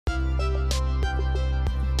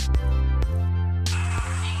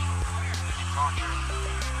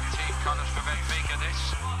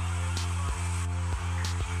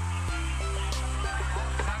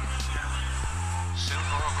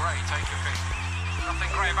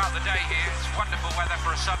nothing grey about the day here. It's wonderful weather for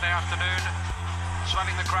a Sunday afternoon,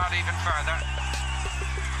 swelling the crowd even further.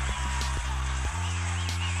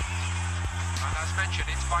 And as mentioned,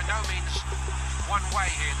 it's by no means one way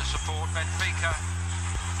here, the support. Benfica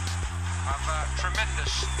have a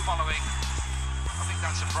tremendous following. I think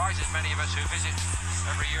that surprises many of us who visit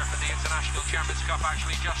every year for the International Champions Cup,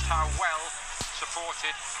 actually just how well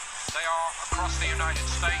supported they are across the United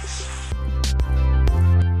States.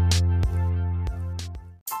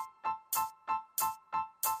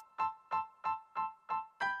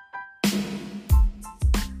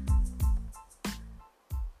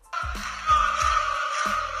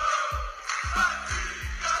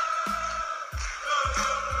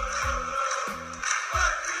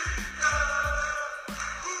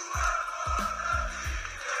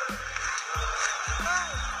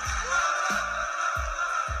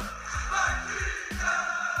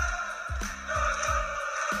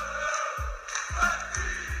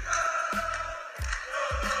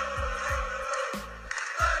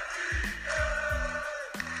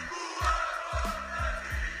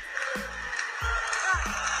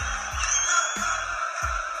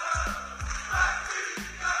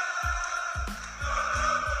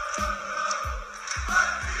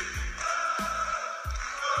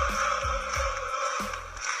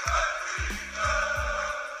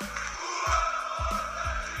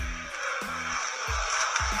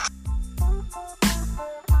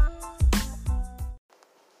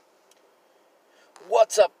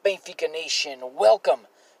 What's up, Benfica Nation? Welcome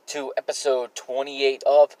to episode 28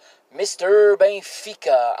 of Mr.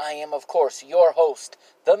 Benfica. I am, of course, your host,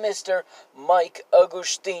 the Mr. Mike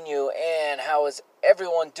Agostinho. And how is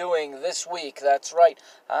everyone doing this week? That's right,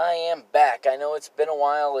 I am back. I know it's been a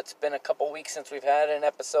while. It's been a couple weeks since we've had an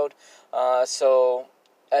episode. So,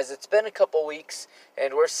 as it's been a couple weeks,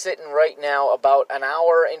 and we're sitting right now about an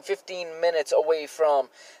hour and 15 minutes away from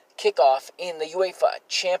kickoff in the UEFA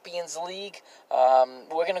Champions League.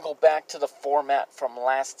 We're going to go back to the format from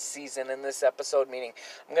last season in this episode, meaning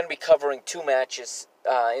I'm going to be covering two matches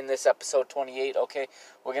in this episode 28, okay?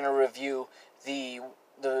 We're going to review the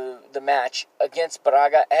match against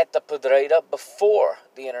Braga at the Pedreira before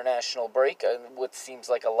the international break, what seems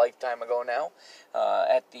like a lifetime ago now,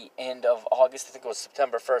 at the end of August. I think it was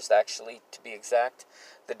September 1st, actually, to be exact,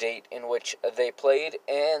 the date in which they played.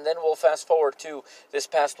 And then we'll fast forward to this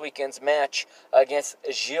past weekend's match against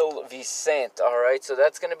Gil Vicente. All right, so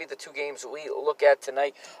that's going to be the two games we look at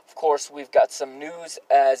tonight. Of course, we've got some news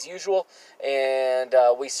as usual, and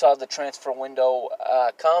we saw the transfer window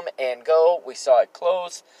come and go. We saw it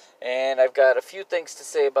close, and I've got a few things to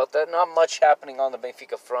say about that. Not much happening on the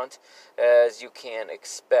Benfica front, as you can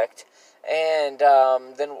expect. And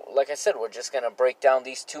then, like I said, we're just going to break down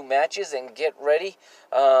these two matches and get ready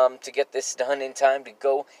to get this done in time to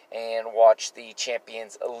go and watch the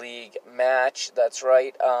Champions League match. That's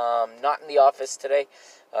right, not in the office today.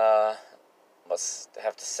 Must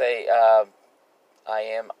have to say, I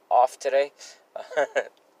am off today.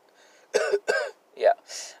 Yeah.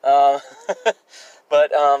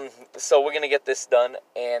 But, so we're going to get this done,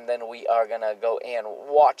 and then we are going to go and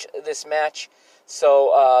watch this match.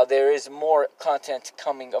 So, there is more content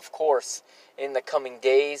coming, of course, in the coming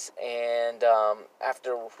days, and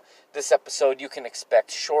after this episode, you can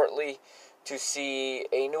expect shortly to see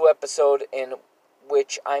a new episode in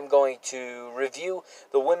which I'm going to review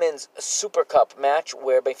the Women's Super Cup match,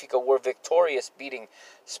 where Benfica were victorious, beating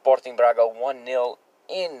Sporting Braga 1-0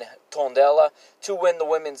 in Tondela to win the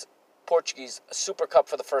Women's Portuguese Super Cup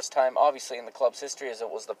for the first time, obviously in the club's history, as it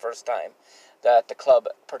was the first time that the club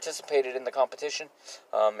participated in the competition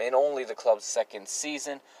in only the club's second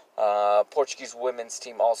season. Portuguese women's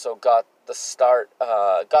team also got the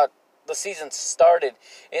season started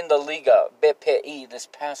in the Liga BPI this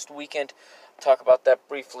past weekend. Talk about that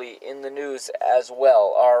briefly in the news as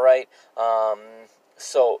well. All right.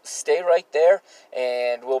 So stay right there,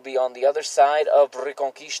 and we'll be on the other side of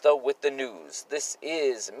Reconquista with the news. This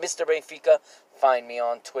is Mr. Benfica. Find me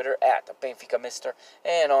on Twitter at Benfica Mister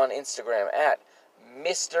and on Instagram at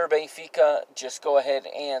Mr. Benfica. Just go ahead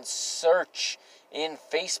and search in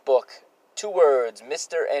Facebook, 2 words,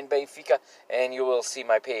 Mr. and Benfica, and you will see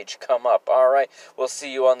my page come up. All right, we'll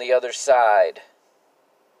see you on the other side.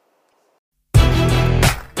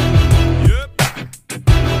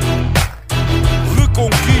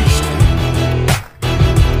 Reconquista.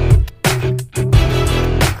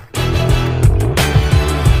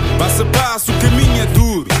 Passo a passo, o caminho é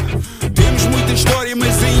duro. Temos muita história,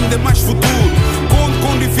 mas ainda mais futuro. Conto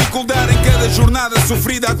com dificuldade em cada jornada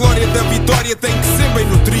sofrida. A glória da vitória tem que ser bem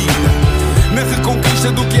nutrida. Na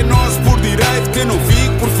reconquista do que é nosso por direito. Que não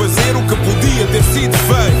fique por fazer o que podia ter sido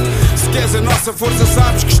feito. Se queres és a nossa força,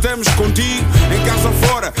 sabes que estamos contigo. Em casa ou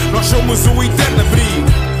fora, nós somos o eterno abrigo.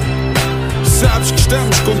 Sabes que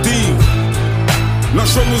estamos contigo, nós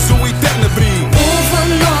somos o eterno abrigo. Ouve a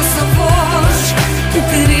nossa voz, o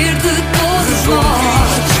querer de todos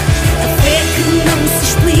nós. A fé que não se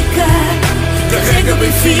explica, carrega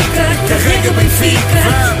Benfica, carrega Benfica.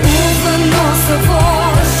 Ouve a nossa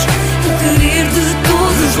voz, o querer de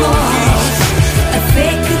todos nós. A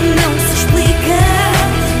fé que não se explica,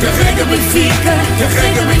 carrega Benfica,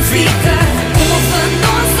 carrega Benfica. Ouve a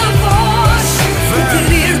nossa voz, o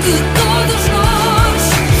querer de todos nós.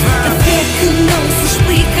 A fé que não se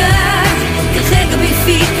explica, carrega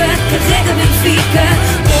Benfica, carrega Benfica.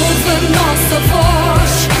 Ouve a nossa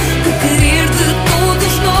voz, o querer de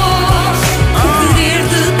todos nós. O querer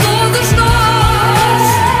de todos nós.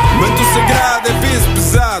 Manto sagrado é peso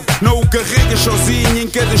pesado, não o carregas sozinho, em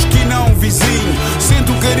cada esquina há um vizinho.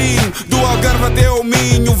 Sente o carinho, do Algarve até ao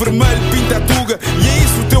Minho, o vermelho pinta a tuga e é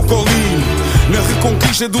isso o teu colinho. Na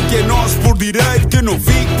reconquista do que é nosso por direito, que eu não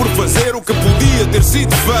fico por fazer o que podia ter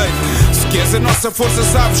sido feito. Se queres a nossa força,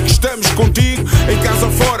 sabes que estamos contigo. Em casa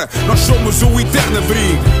ou fora, nós somos o eterno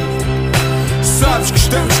abrigo. Sabes que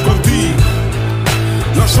estamos contigo,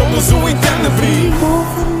 nós somos o eterno abrigo.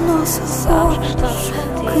 Ouve a nossa voz,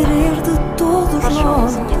 o querer de todos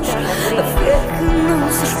nós. A fé que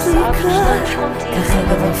não se explica,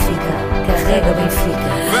 carrega Benfica, carrega Benfica.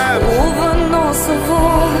 Ouve a nossa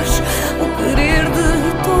voz, o querer de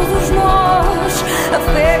todos nós. A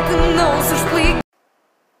fé que não se explica.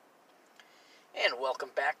 And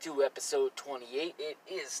welcome back to episode 28. It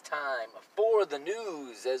is time for the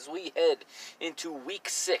news as we head into week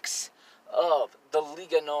 6 of the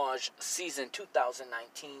Liga NOS season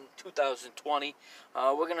 2019-2020.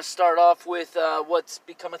 We're going to start off with what's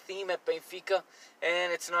become a theme at Benfica,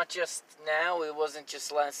 and it's not just now, it wasn't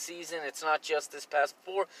just last season, it's not just this past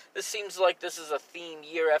 4. This seems like this is a theme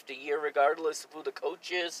year after year, regardless of who the coach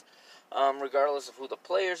is, regardless of who the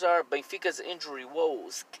players are. Benfica's injury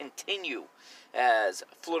woes continue as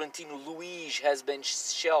Florentino Luis has been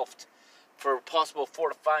shelved for a possible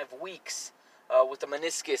 4 to 5 weeks. With a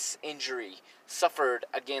meniscus injury suffered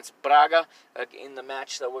against Braga in the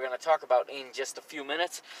match that we're going to talk about in just a few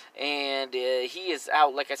minutes. And he is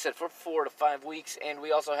out, like I said, for 4 to 5 weeks. And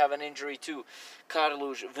we also have an injury to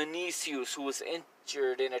Carlos Vinicius, who was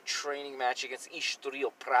injured in a training match against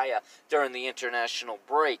Estoril Praia during the international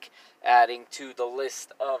break, adding to the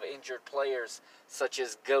list of injured players such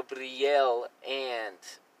as Gabriel and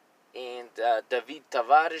David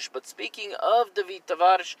Tavares. But speaking of David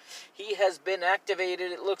Tavares, he has been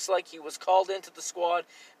activated. It looks like he was called into the squad,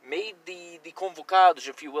 made the convocados,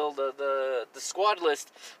 if you will, the squad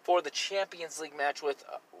list for the Champions League match with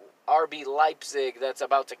RB Leipzig that's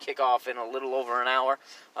about to kick off in a little over an hour.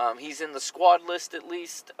 He's in the squad list at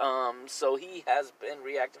least, so he has been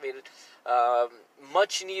reactivated.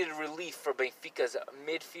 Much needed relief for Benfica's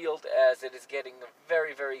midfield as it is getting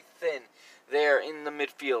very, very thin there in the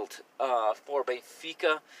midfield for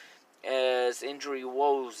Benfica, as injury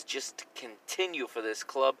woes just continue for this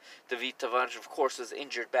club. David Tavares, of course, was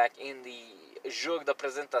injured back in the Jogo da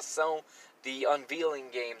Apresentação, the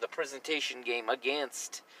unveiling game, the presentation game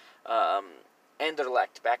against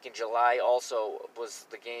Anderlecht back in July. Also was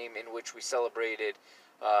the game in which we celebrated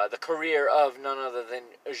the career of none other than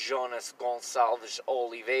Jonas Gonçalves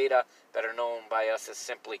Oliveira, better known by us as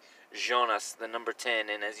simply Jonas, the number 10,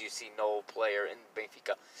 and as you see, no player in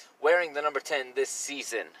Benfica wearing the number 10 this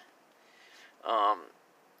season.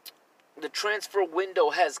 The transfer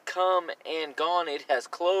window has come and gone. It has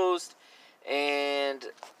closed,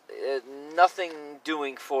 and nothing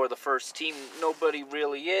doing for the first team. Nobody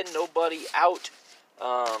really in, nobody out.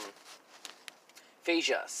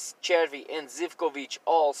 Fejas, Chervi, and Zivkovic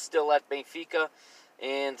all still at Benfica,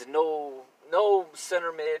 and no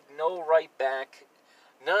center mid, no right back.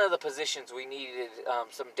 None of the positions we needed,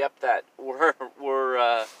 some depth that were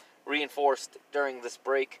reinforced during this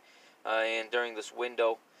break and during this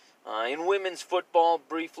window. In women's football,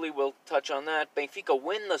 briefly, we'll touch on that. Benfica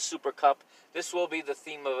win the Super Cup. This will be the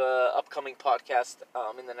theme of an upcoming podcast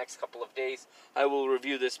in the next couple of days. I will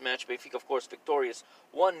review this match. Benfica, of course, victorious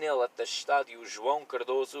 1-0 at the Estádio João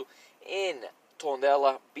Cardoso in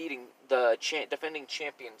Tondela, beating the defending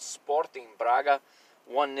champion Sporting Braga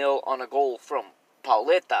 1-0 on a goal from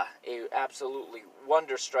Pauleta, a absolutely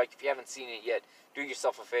wonder strike. If you haven't seen it yet, do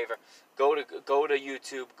yourself a favor. Go to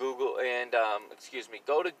YouTube, Google, and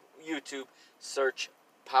go to YouTube, search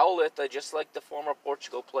Pauleta, just like the former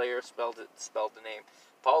Portugal player spelled the name.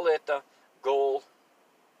 Pauleta goal,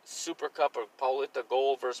 Super Cup, or Pauleta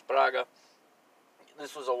goal versus Braga.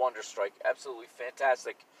 This was a wonder strike. Absolutely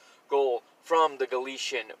fantastic goal from the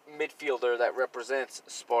Galician midfielder that represents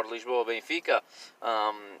Sport Lisboa Benfica.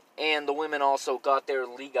 And the women also got their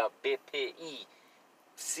Liga BPI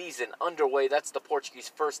season underway. That's the Portuguese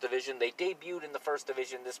First Division. They debuted in the First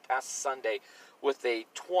Division this past Sunday with a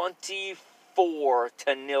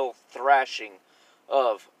 24-0 thrashing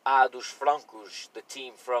of A dos Francos, the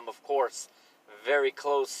team from, of course, very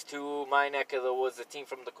close to my neck of the woods, the team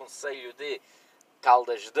from the Conselho de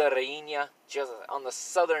Caldas da Rainha, just on the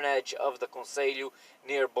southern edge of the Conselho,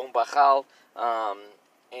 near Bombajal,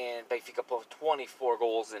 and Benfica put 24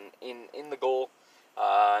 goals in the goal.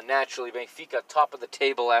 Naturally, Benfica top of the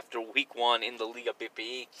table after week 1 in the Liga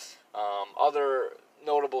BPI. Other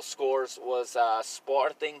notable scores was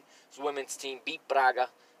Sporting's women's team beat Braga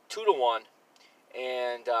 2-1,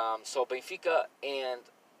 and so Benfica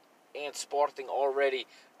and Sporting already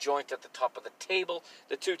joint at the top of the table.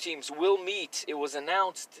 The two teams will meet. It was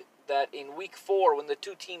announced that in week 4, when the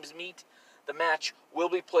two teams meet, the match will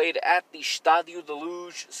be played at the Estádio da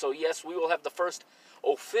Luz. So yes, we will have the first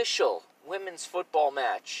official women's football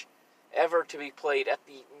match ever to be played at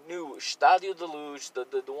the new Estádio da Luz, the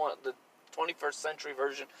 21st century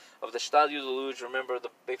version of the Estádio da Luz. Remember, the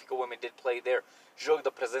Benfica women did play their jogo de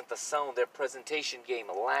apresentação, their presentation game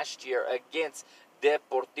last year against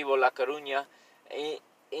Deportivo La Coruña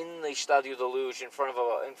in the Estádio da Luz in front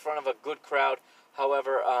of a good crowd.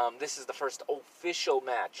 However, this is the first official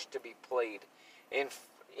match to be played in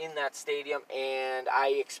that stadium, and I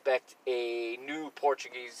expect a new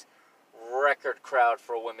Portuguese record crowd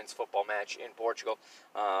for a women's football match in Portugal.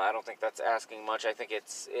 I don't think that's asking much. I think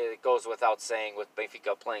it goes without saying with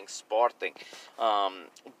Benfica playing Sporting.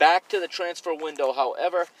 Back to the transfer window,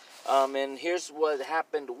 however, and here's what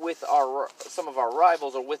happened with some of our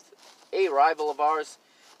rivals, or with a rival of ours.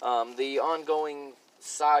 The ongoing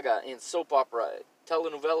saga and soap opera,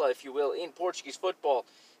 telenovela, if you will, in Portuguese football.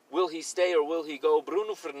 Will he stay or will he go?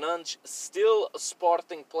 Bruno Fernandes, still a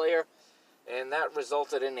Sporting player, and that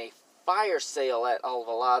resulted in a fire sale at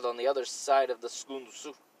Alvalade on the other side of the Segundo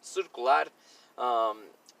Circular.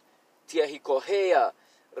 Thierry Correia,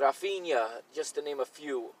 Rafinha, just to name a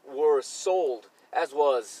few, were sold, as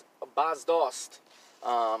was Bas Dost,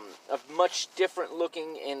 a much different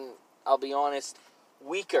looking and, I'll be honest,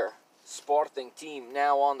 weaker Sporting team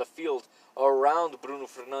now on the field around Bruno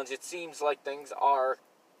Fernandes. It seems like things are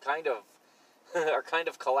kind of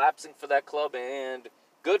collapsing for that club, and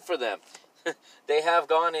good for them. They have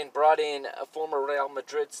gone and brought in a former Real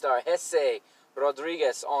Madrid star, Jesse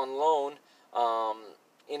Rodriguez, on loan,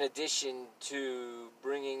 in addition to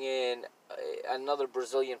bringing in another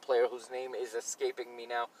Brazilian player whose name is escaping me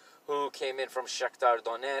now, who came in from Shakhtar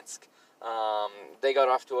Donetsk. They got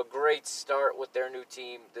off to a great start with their new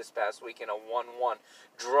team this past week in a 1-1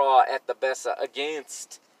 draw at the Bessa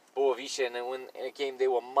against Boavista, and in a game they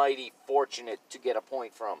were mighty fortunate to get a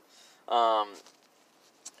point from.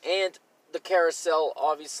 And the carousel,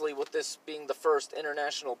 obviously, with this being the first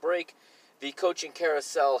international break, the coaching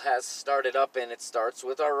carousel has started up, and it starts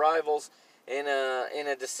with our rivals in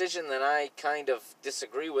a decision that I kind of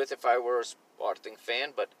disagree with if I were a Sporting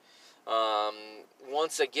fan. But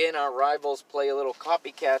once again, our rivals play a little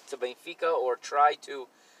copycat to Benfica, or try to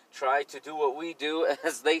do what we do,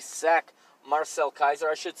 as they sack Marcel Kaiser.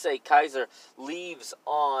 I should say Kaiser leaves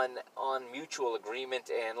on mutual agreement,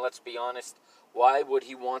 and let's be honest, why would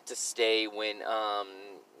he want to stay when,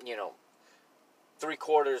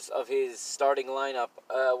 3/4 of his starting lineup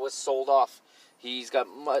was sold off? He's got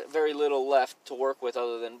very little left to work with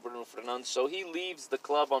other than Bruno Fernandes, so he leaves the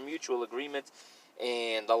club on mutual agreement,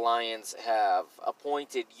 and the Lions have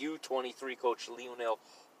appointed U23 coach Lionel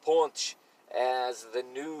Pontes as the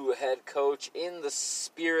new head coach, in the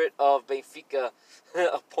spirit of Benfica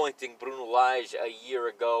appointing Bruno Lage a year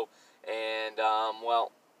ago. And,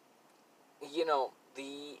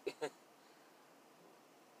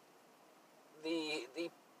 the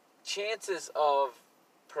chances of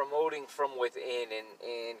promoting from within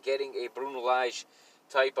and getting a Bruno Lage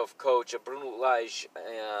type of coach, a Bruno Lage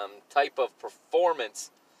type of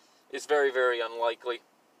performance, is very, very unlikely.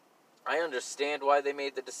 I understand why they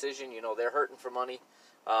made the decision. They're hurting for money.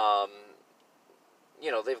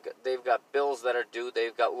 They've got bills that are due.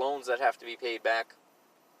 They've got loans that have to be paid back.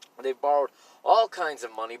 They've borrowed all kinds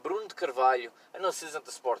of money. Bruno Carvalho, I know this isn't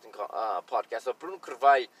the Sporting podcast, but Bruno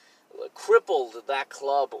Carvalho crippled that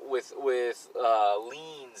club with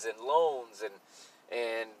liens and loans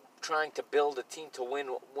and trying to build a team to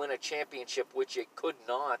win a championship, which it could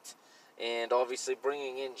not. And obviously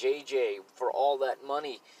bringing in JJ for all that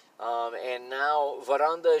money And now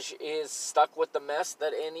Varandas is stuck with the mess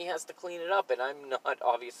and he has to clean it up. And I'm not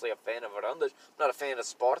obviously a fan of Varandas. I'm not a fan of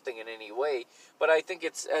Sporting in any way. But I think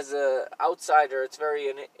it's, as an outsider, it's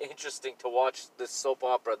very interesting to watch this soap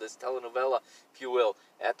opera, this telenovela, if you will,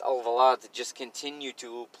 at Alvalade just continue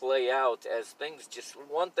to play out as things, just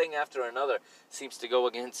one thing after another, seems to go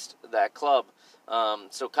against that club.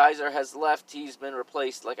 So Kaiser has left. He's been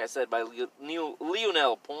replaced, like I said, by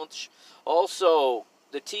Lionel Pontes. Also,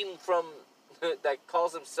 the team from that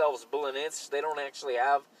calls themselves Belenenses, they don't actually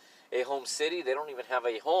have a home city. They don't even have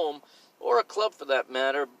a home or a club for that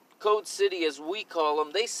matter. Code City, as we call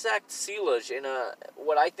them, they sacked Silas in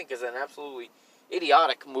what I think is an absolutely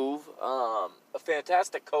idiotic move. A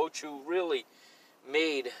fantastic coach who really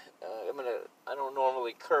made, I don't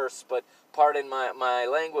normally curse, but pardon my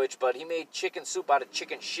language, but he made chicken soup out of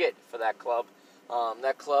chicken shit for that club.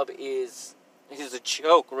 That club is a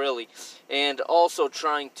joke, really. And also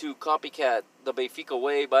trying to copycat the Benfica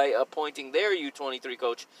way by appointing their U23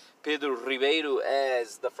 coach, Pedro Ribeiro,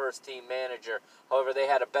 as the first team manager. However, they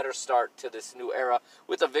had a better start to this new era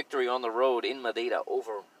with a victory on the road in Madeira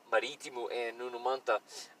over Marítimo and Nuno Manta.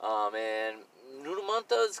 And Nuno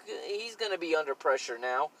Manta, he's going to be under pressure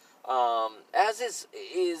now. As is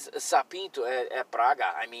Sapinto at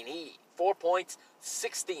Braga. I mean, 4 points,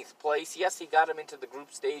 16th place. Yes, he got him into the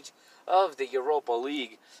group stage of the Europa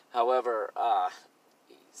League. However,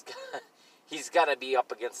 he's got to be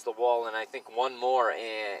up against the wall, and I think one more,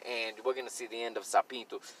 and we're going to see the end of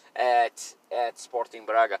Sapinto at Sporting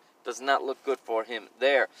Braga. Does not look good for him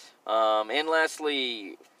there. And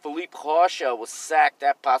lastly, Felipe Rocha was sacked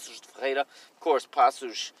at Passos de Ferreira. Of course,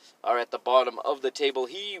 Passos are at the bottom of the table.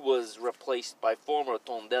 He was replaced by former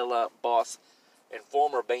Tondela boss and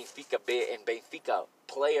former Benfica B and Benfica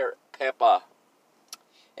player Pepa.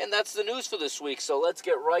 And that's the news for this week. So let's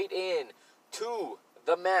get right in to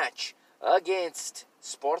the match against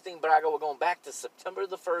Sporting Braga. We're going back to September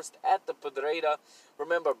the 1st at the Pedreira.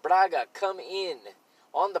 Remember, Braga come in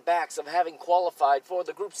on the backs of having qualified for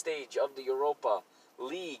the group stage of the Europa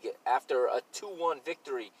League after a 2-1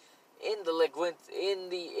 victory in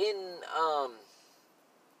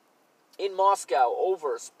Moscow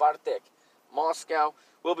over Spartak Moscow.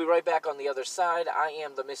 We'll be right back on the other side. I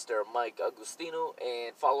am the Mr. Mike Agustino,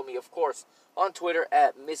 and follow me, of course, on Twitter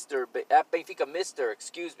at Benfica Mister,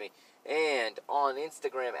 and on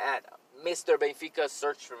Instagram at Mr. Benfica.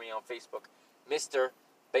 Search for me on Facebook, Mr.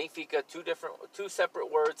 Benfica, two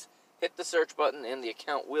separate words. Hit the search button, and the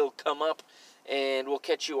account will come up, and we'll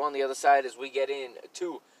catch you on the other side as we get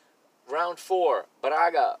into round 4,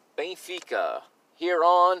 Braga Benfica, here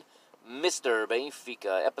on Mr.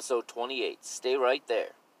 Benfica, episode 28. Stay right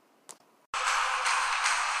there.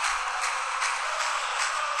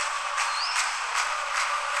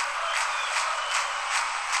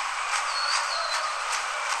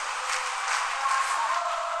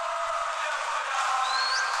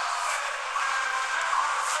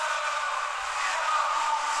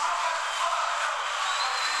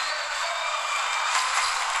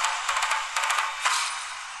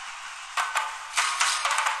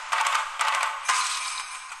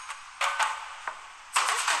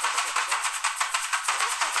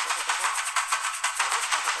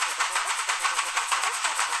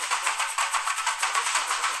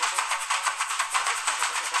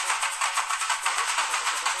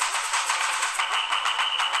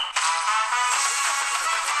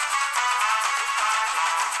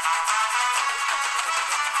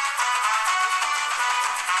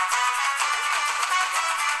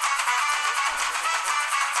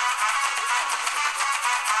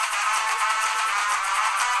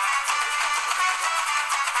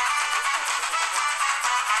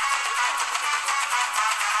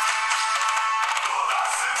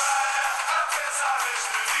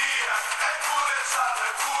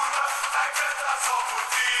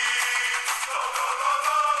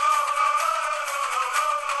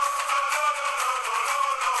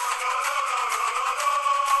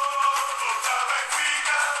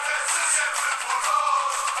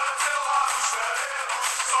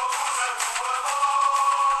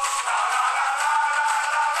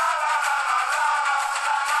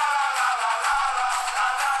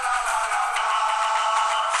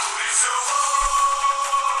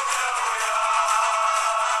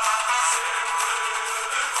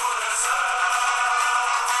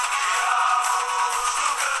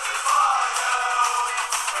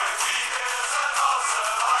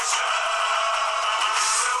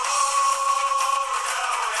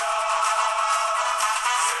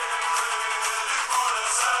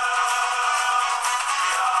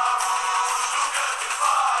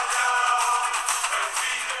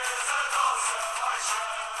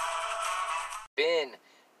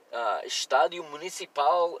 Estádio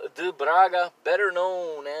Municipal de Braga, better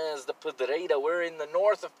known as the Pedreira. We're in the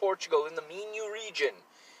north of Portugal, in the Minho region,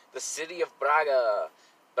 the city of Braga.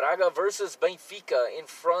 Braga versus Benfica in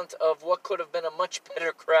front of what could have been a much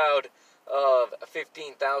better crowd of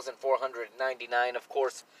 15,499. Of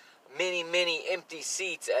course, many empty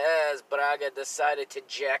seats as Braga decided to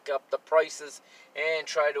jack up the prices and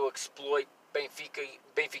try to exploit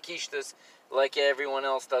Benfiquistas like everyone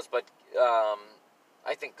else does. But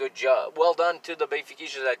I think good job. Well done to the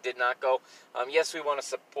Benfiquistas that did not go. Yes, we want to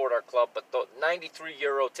support our club, but the 93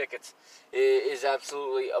 euro tickets is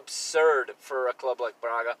absolutely absurd for a club like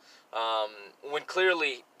Braga, when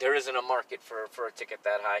clearly there isn't a market for a ticket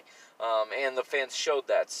that high, and the fans showed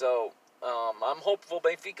that. So I'm hopeful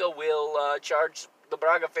Benfica will charge the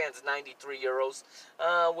Braga fans 93 euros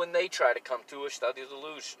when they try to come to Estádio da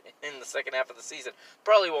Luz in the second half of the season.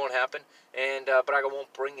 Probably won't happen, and Braga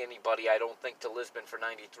won't bring anybody, I don't think, to Lisbon for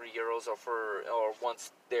 93 euros or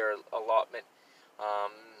once their allotment.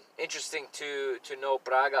 Interesting to know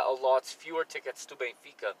Braga allots fewer tickets to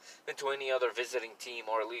Benfica than to any other visiting team,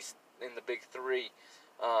 or at least in the big three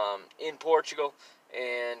in Portugal,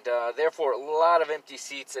 and therefore a lot of empty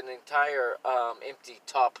seats, an entire empty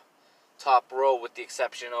top row with the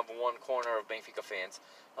exception of one corner of Benfica fans.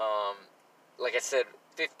 Like I said,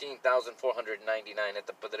 15,499 at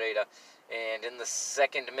the Pedreira. And in the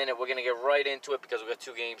second minute, we're going to get right into it because we've got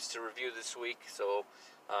two games to review this week. So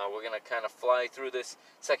we're going to kind of fly through this.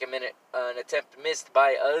 Second minute, an attempt missed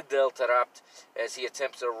by Adel Tarapt as he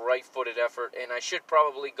attempts a right-footed effort. And I should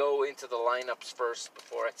probably go into the lineups first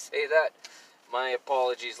before I say that. My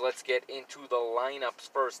apologies. Let's get into the lineups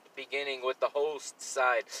first, beginning with the host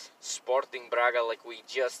side, Sporting Braga, like we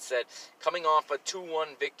just said, coming off a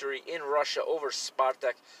 2-1 victory in Russia over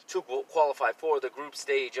Spartak to qualify for the group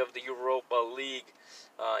stage of the Europa League.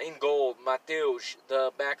 In goal, Mateus,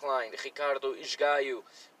 the backline, Ricardo Isgaio,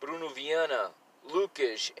 Bruno Viana,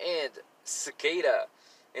 Lucas, and Sequeira.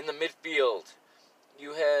 In the midfield,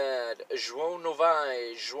 you had João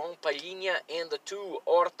Novaes, João Palhinha, and the two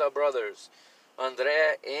Horta brothers,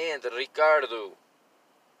 André and Ricardo.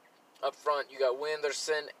 Up front, you got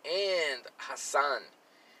Wenderson and Hassan.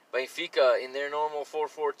 Benfica in their normal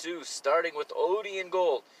 4-4-2, starting with Odi in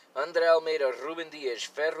goal. André Almeida, Ruben Dias,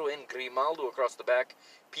 Ferro, and Grimaldo across the back.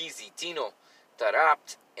 Pizzi, Tino,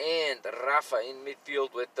 Tarapt, and Rafa in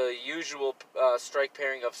midfield with the usual strike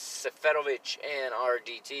pairing of Seferovic and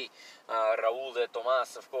RDT. Raul de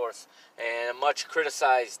Tomas, of course, and much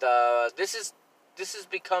criticized. This is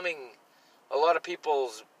becoming a lot of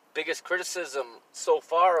people's biggest criticism so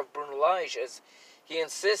far of Bruno Lage, as he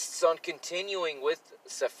insists on continuing with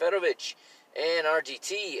Seferovic and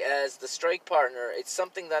RDT as the strike partner. It's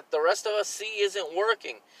something that the rest of us see isn't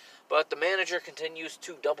working, but the manager continues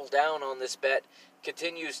to double down on this bet,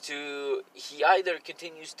 he either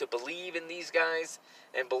continues to believe in these guys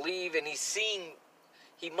and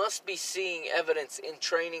he must be seeing evidence in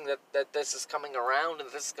training that this is coming around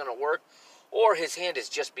and this is going to work, or his hand is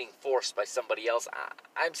just being forced by somebody else.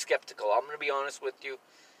 I'm skeptical. I'm going to be honest with you.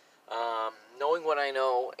 Knowing what I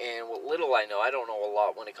know and what little I know, I don't know a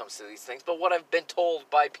lot when it comes to these things, but what I've been told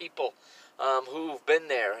by people who've been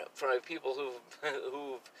there, from people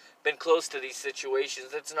who've been close to these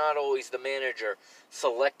situations, it's not always the manager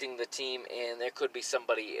selecting the team, and there could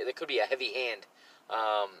be a heavy hand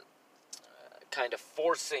kind of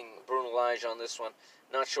forcing Bruno Lage on this one.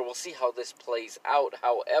 Not sure. We'll see how this plays out.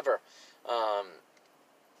 However,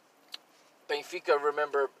 Benfica,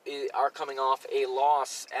 remember, are coming off a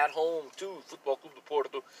loss at home to Futebol Clube do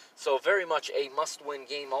Porto, so very much a must-win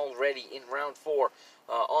game already in round 4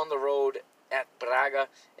 on the road at Braga.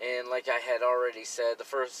 And like I had already said, the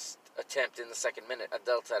first attempt in the second minute,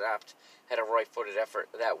 Adel Tarapt had a right-footed effort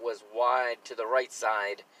that was wide to the right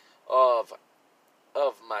side of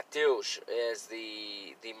Mateus, as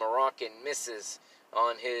the Moroccan misses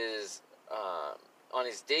on his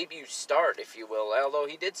debut start, if you will, although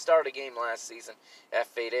he did start a game last season at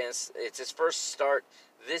Feirense. It's his first start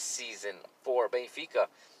this season for Benfica.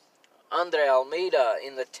 André Almeida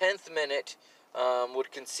in the 10th minute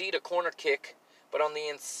would concede a corner kick, but on the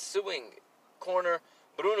ensuing corner,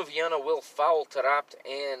 Bruno Viana will foul Tarapt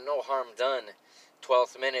and no harm done.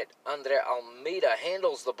 12th minute, André Almeida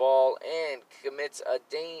handles the ball and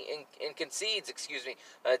concedes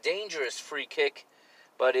a dangerous free kick,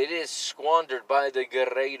 but it is squandered by the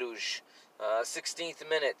Guerreiros. 16th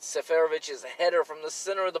minute, Seferovic's header from the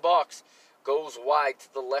center of the box goes wide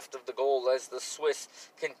to the left of the goal as the Swiss,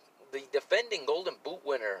 the defending Golden Boot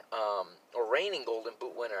winner, or reigning Golden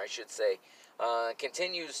Boot winner, I should say,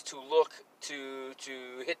 continues to look to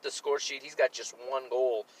hit the score sheet. He's got just one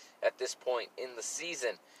goal at this point in the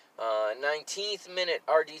season. 19th minute,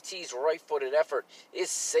 RDT's right-footed effort is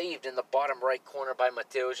saved in the bottom right corner by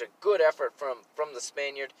Mateus. A good effort from the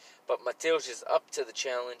Spaniard, but Mateus is up to the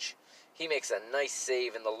challenge. He makes a nice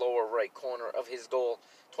save in the lower right corner of his goal.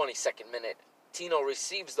 22nd minute, Tino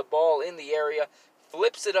receives the ball in the area,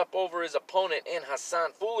 flips it up over his opponent, and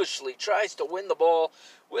Hassan foolishly tries to win the ball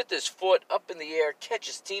with his foot up in the air,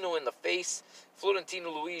 catches Tino in the face.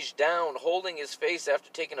 Florentino Luis down, holding his face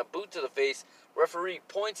after taking a boot to the face. Referee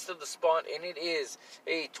points to the spot, and it is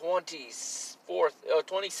a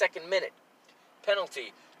 22nd minute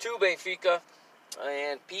penalty to Benfica.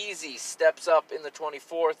 And Pizzi steps up in the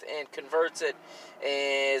 24th and converts it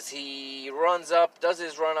as he runs up, does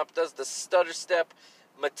his run up, does the stutter step.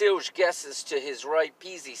 Mateus guesses to his right.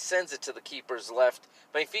 Pizzi sends it to the keeper's left.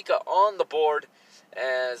 Benfica on the board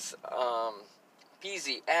as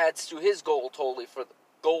Pizzi adds to his goal tally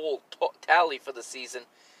for the season.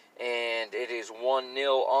 And it is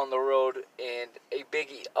 1-0 on the road, and a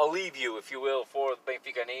big alivio, if you will, for the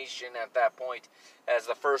Benfica Nation at that point, as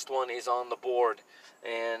the first one is on the board.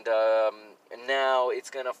 And now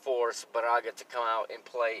it's going to force Braga to come out and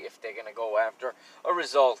play if they're going to go after a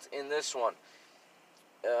result in this one.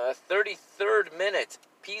 33rd minute,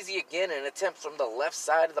 Pizzi again, an attempt from the left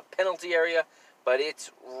side of the penalty area, but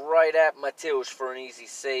it's right at Mateus for an easy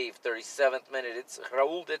save. 37th minute, it's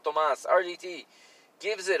Raul de Tomas, RDT.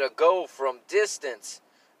 Gives it a go from distance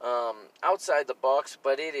outside the box,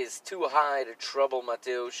 but it is too high to trouble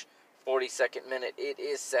Mateus. 42nd minute, it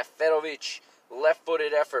is Seferovic.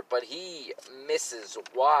 Left-footed effort, but he misses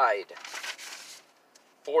wide.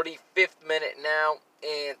 45th minute now,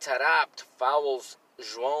 and Tarapt fouls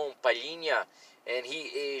João Palhinha, and he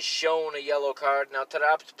is shown a yellow card. Now,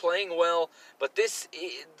 Tarapt's playing well, but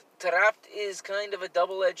Tarapt is kind of a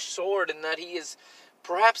double-edged sword in that he is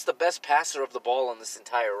perhaps the best passer of the ball on this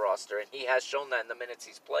entire roster, and he has shown that in the minutes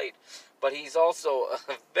he's played. But he's also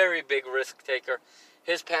a very big risk taker.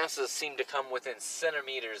 His passes seem to come within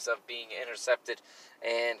centimeters of being intercepted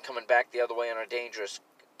and coming back the other way on a dangerous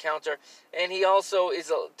counter. And he also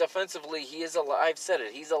is defensively, I've said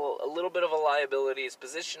it, he's a little bit of a liability. His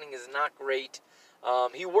positioning is not great.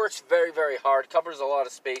 He works very, very hard, covers a lot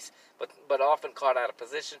of space, but often caught out of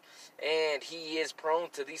position. And he is prone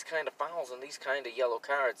to these kind of fouls and these kind of yellow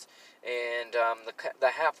cards. And the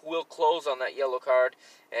half will close on that yellow card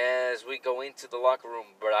as we go into the locker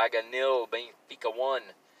room. Braga 0, Benfica 1.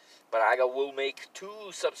 Braga will make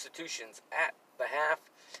 2 substitutions at the half.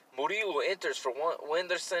 Murilo enters for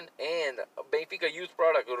Wenderson, and Benfica youth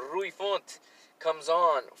product Rui Fonte comes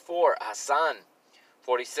on for Hassan.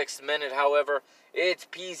 46th minute, however, it's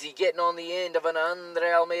Pizzi getting on the end of an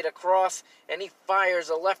Andre Almeida cross, and he fires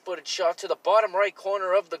a left-footed shot to the bottom right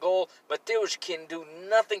corner of the goal. Mateus can do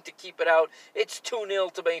nothing to keep it out. It's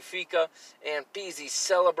 2-0 to Benfica, and Pizzi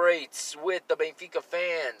celebrates with the Benfica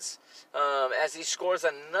fans as he scores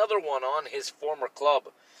another one on his former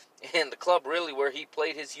club, and the club really where he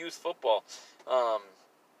played his youth football.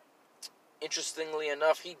 Interestingly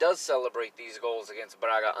enough, he does celebrate these goals against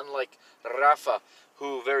Braga, unlike Rafa,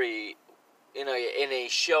 who in a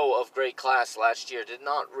show of great class last year did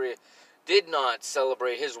not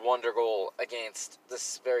celebrate his wonder goal against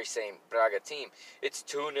this very same Braga team. It's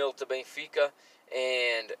 2-0 to Benfica,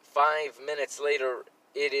 and 5 minutes later,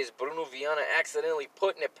 it is Bruno Viana accidentally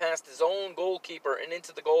putting it past his own goalkeeper and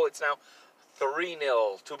into the goal. It's now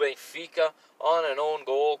 3-0 to Benfica on an own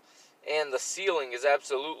goal. And the ceiling is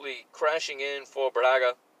absolutely crashing in for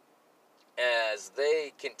Braga as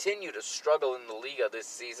they continue to struggle in the Liga this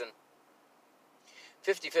season.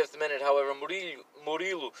 55th minute, however,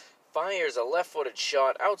 Murilo fires a left-footed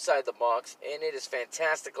shot outside the box, and it is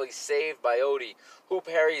fantastically saved by Odi, who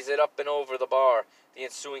parries it up and over the bar. The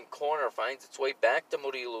ensuing corner finds its way back to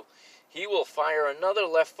Murilo. He will fire another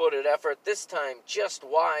left-footed effort, this time just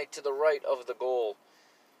wide to the right of the goal.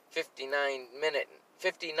 59th minute,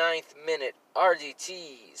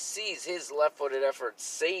 RDT sees his left-footed effort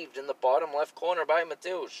saved in the bottom left corner by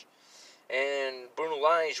Mateus. And Bruno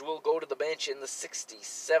Lage will go to the bench in the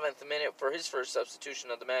 67th minute for his first substitution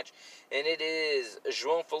of the match. And it is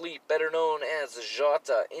João Felipe, better known as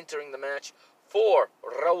Jota, entering the match for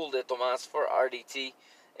Raul de Tomas for RDT.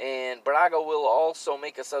 And Braga will also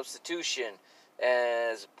make a substitution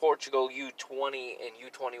as Portugal U20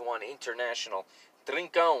 and U21 international.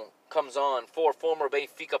 Trincão comes on for former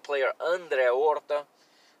Benfica player André Horta.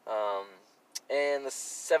 And the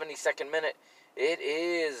 72nd minute, it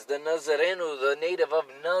is the Nazareno, the native of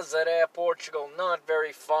Nazaré, Portugal, not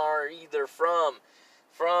very far either from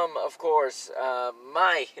of course,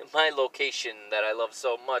 my location that I love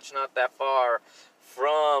so much, not that far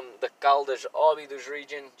from the Caldas Óbidos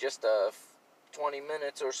region, just a 20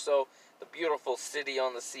 minutes or so. The beautiful city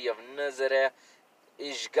on the Sea of Nazaré.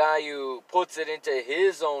 Isgaio puts it into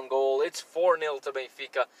his own goal. It's 4-0 to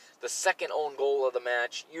Benfica. The second own goal of the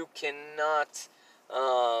match. You cannot,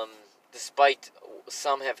 despite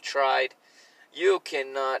some have tried, you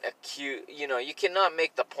cannot you cannot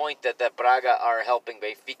make the point that Braga are helping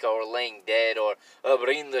Benfica or laying dead or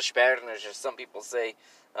abrindo as pernas, as some people say.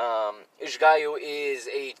 Isgaio is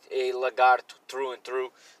a lagarto through and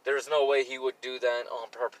through. There's no way he would do that on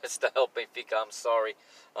purpose to help Benfica. I'm sorry.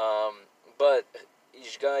 But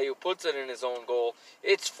Isgaio puts it in his own goal.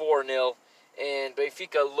 It's 4-0. And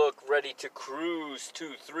Benfica look ready to cruise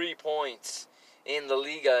to 3 points in the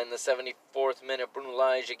Liga in the 74th minute. Bruno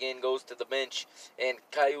Lage again goes to the bench, and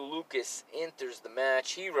Caio Lucas enters the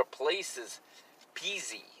match. He replaces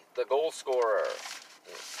Pizzi, the goal scorer,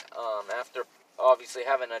 after obviously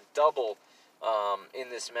having a double in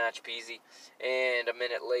this match, Pizzi. And a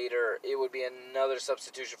minute later, it would be another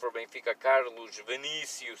substitution for Benfica. Carlos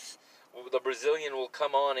Vinicius, the Brazilian, will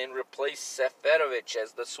come on and replace Seferovic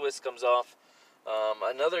as the Swiss comes off.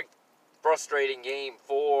 Another frustrating game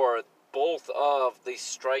for both of the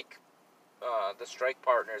strike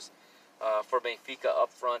partners for Benfica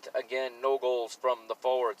up front. Again, no goals from the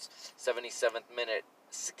forwards. 77th minute.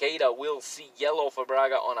 Sequeira will see yellow for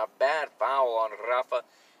Braga on a bad foul on Rafa.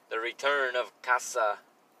 The return of Casa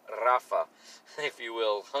Rafa, if you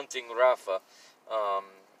will, hunting Rafa.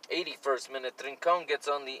 81st minute. Trincão gets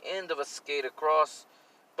on the end of a skate across,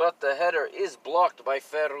 but the header is blocked by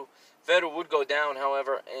Ferro. Ferro would go down,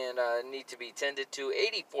 however, and need to be tended to.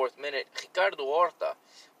 84th minute, Ricardo Horta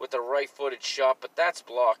with a right-footed shot, but that's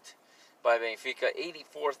blocked by Benfica.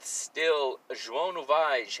 84th still, João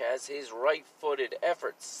Novaes has his right-footed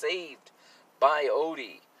effort saved by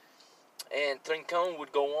Odi. And Trincão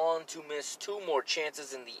would go on to miss two more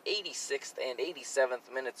chances in the 86th and 87th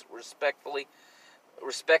minutes, respectively,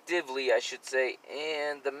 I should say.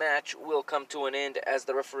 And the match will come to an end as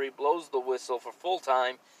the referee blows the whistle for full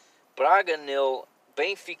time. Braga 0,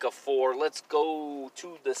 Benfica 4. Let's go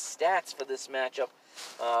to the stats for this matchup.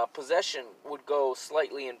 Possession would go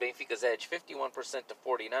slightly in Benfica's edge, 51% to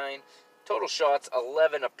 49. Total shots,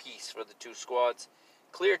 11 apiece for the two squads.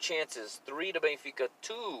 Clear chances, 3 to Benfica,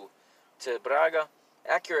 2 to Braga.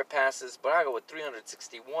 Accurate passes, Braga with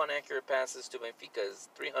 361 accurate passes to Benfica's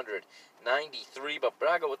 393, but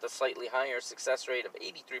Braga with a slightly higher success rate of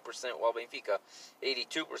 83%, while Benfica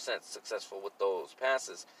 82% successful with those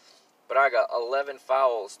passes. Braga 11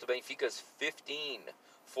 fouls to Benfica's 15.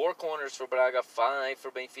 4 corners for Braga, 5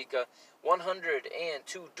 for Benfica.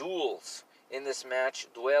 102 duels in this match,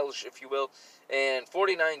 duels if you will, and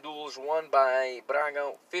 49 duels won by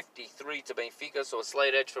Braga, 53 to Benfica, so a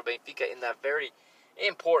slight edge for Benfica in that very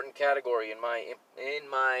important category in my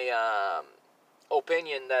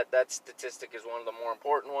opinion. That statistic is one of the more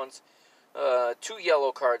important ones. 2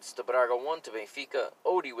 yellow cards to Braga, 1 to Benfica.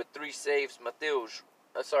 Odi with 3 saves,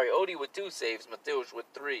 Odi with 2 saves, Mateus with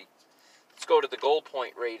 3. Let's go to the goal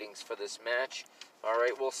point ratings for this match. All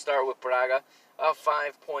right, we'll start with Braga.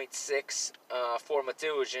 5.6 for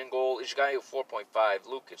Mateus in goal. Isgaio 4.5.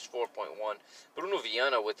 Lucas 4.1. Bruno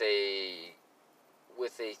Viana with a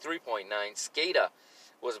 3.9. Skeda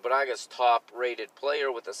was Braga's top-rated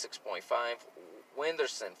player with a 6.5.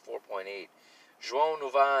 Wenderson 4.8. João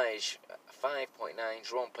Novaes 5.9.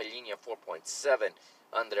 João Palhinha 4.7.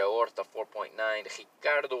 André Horta 4.9.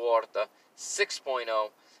 Ricardo Horta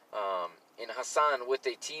 6.0. And Hassan with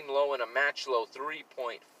a team low and a match low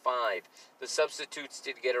 3.5. The substitutes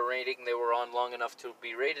did get a rating. They were on long enough to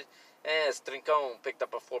be rated, as Trincão picked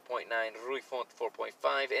up a 4.9, Rui Fonte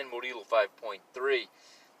 4.5, and Murilo 5.3.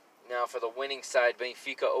 Now for the winning side,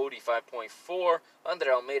 Benfica Odi 5.4, Andre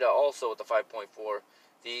Almeida also with the 5.4.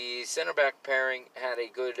 The center back pairing had a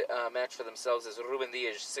good match for themselves as Ruben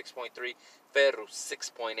Dias 6.3, Ferro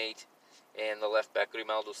 6.8. And the left back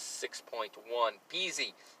Grimaldo 6.1,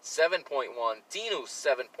 Pizzi 7.1, Tino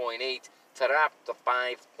 7.8, Tarap the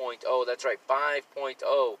 5.0. That's right,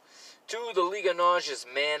 5.0. To the Liga NOS's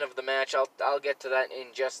man of the match. I'll get to that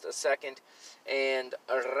in just a second. And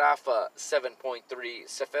Rafa 7.3,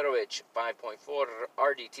 Seferovic 5.4,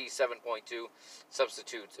 RDT 7.2,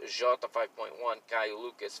 substitutes Jota 5.1, Caio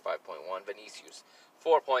Lucas 5.1, Vinicius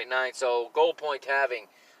 4.9. So goal point having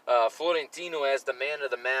Florentino as the man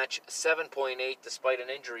of the match, 7.8, despite an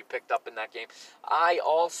injury picked up in that game. I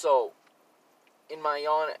also, in my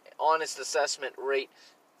honest assessment, rate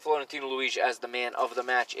Florentino Luis as the man of the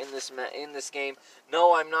match in this game.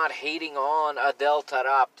 No, I'm not hating on Adel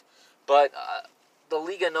Tarapt, but the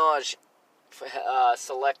Liga NOS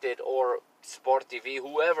selected, or Sport TV,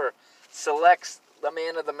 whoever selects the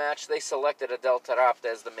man of the match. They selected Adel Tarabt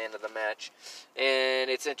as the man of the match. And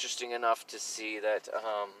it's interesting enough to see that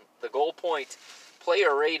the goal point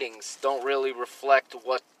player ratings don't really reflect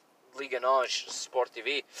what Liga NOS Sport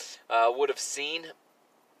TV would have seen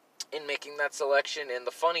in making that selection. And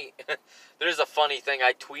there's a funny thing,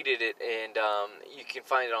 I tweeted it, and you can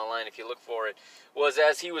find it online if you look for it, was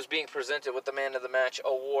as he was being presented with the man of the match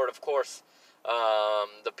award, of course,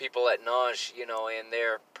 the people at NOS, in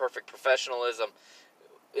their perfect professionalism,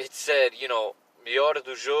 it said, Melhor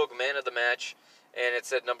do jogo, man of the match, and it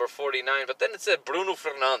said number 49, but then it said Bruno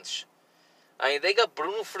Fernandes. I mean, they got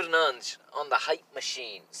Bruno Fernandes on the hype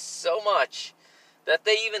machine so much that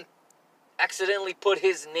they even accidentally put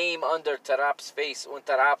his name under Tarapt's face when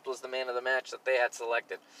Tarapt was the man of the match that they had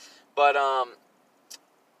selected. But,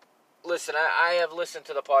 listen, I have listened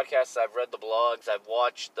to the podcasts, I've read the blogs, I've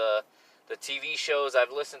watched the TV shows,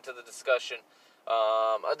 I've listened to the discussion.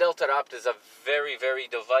 Adel Tarabt is a very, very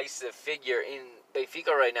divisive figure in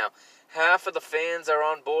Benfica right now. Half of the fans are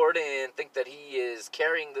on board and think that he is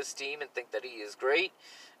carrying this team and think that he is great.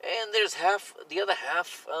 And there's the other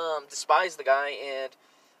half despise the guy, and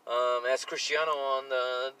as Cristiano on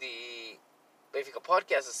the Benfica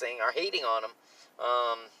podcast is saying, are hating on him.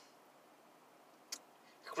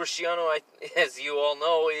 Cristiano, as you all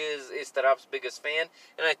know, is Tarapt's biggest fan,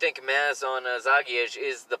 and I think Maz on Zagiej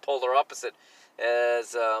is the polar opposite,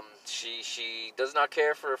 as she does not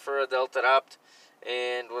care for Adel Tarabt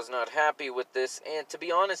and was not happy with this. And to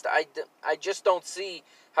be honest, I just don't see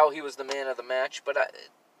how he was the man of the match. But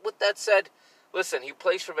with that said, listen, he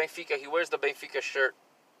plays for Benfica, he wears the Benfica shirt.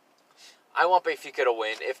 I want Benfica to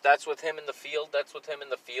win. If that's with him in the field, that's with him in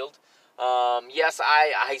the field. Yes,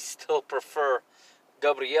 I still prefer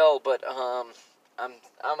Gabriel, but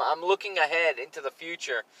I'm looking ahead into the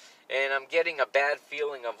future, and I'm getting a bad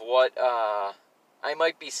feeling of what I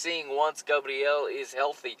might be seeing once Gabriel is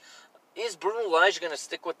healthy. Is Bruno Lage going to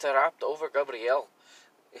stick with Tarabt over Gabriel?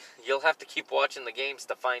 You'll have to keep watching the games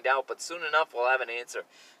to find out, but soon enough we'll have an answer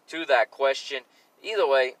to that question. Either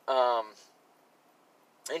way,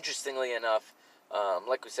 interestingly enough,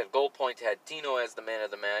 like we said, goal point had Tino as the man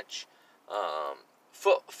of the match.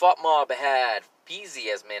 FOTMOB had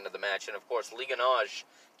Pizzi as man of the match, and of course Liga NOS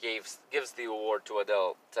gives the award to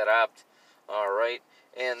Adel Tarabt. All right,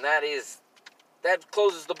 and that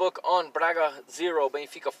closes the book on Braga 0,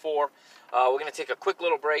 Benfica 4. We're going to take a quick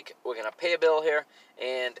little break. We're going to pay a bill here,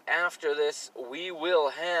 and after this we will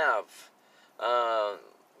have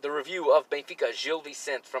the review of Benfica Gil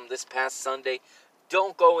Vicente from this past Sunday.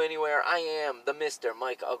 Don't go anywhere. I am the Mr.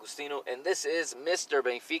 Mike Agustino, and this is Mr.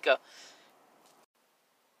 Benfica.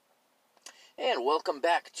 And welcome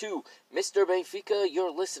back to Mr. Benfica.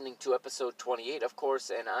 You're listening to episode 28, of course,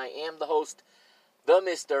 and I am the host, the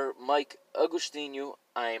Mr. Mike Agustino.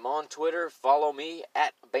 I'm on Twitter. Follow me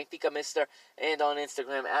at Benfica Mister, and on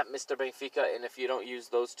Instagram at Mr. Benfica. And if you don't use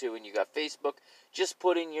those two and you got Facebook, just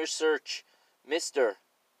put in your search Mr.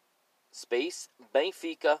 Space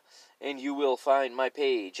Benfica, and you will find my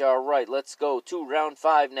page. All right, let's go to round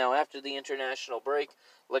 5 now after the international break.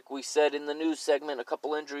 Like we said in the news segment, a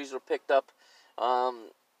couple injuries were picked up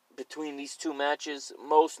between these two matches.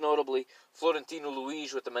 Most notably, Florentino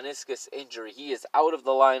Luis with the meniscus injury. He is out of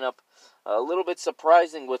the lineup. A little bit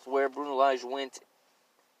surprising with where Bruno Lage went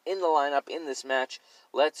in the lineup in this match.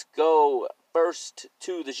 Let's go first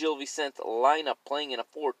to the Gil Vicente lineup, playing in a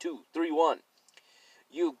 4-2-3-1.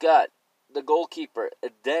 You got the goalkeeper,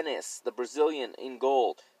 Dennis, the Brazilian, in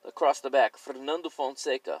goal. Across the back, Fernando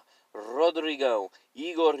Fonseca, Rodrigo,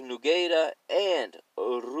 Igor Nogueira, and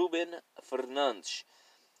Ruben Fernandes.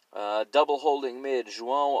 Double holding mid,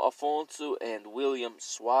 João Afonso and William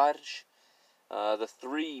Soares. The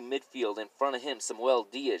three midfield in front of him, Samuel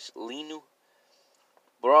Dias, Linu,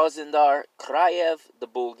 Brozindar, Krajev, the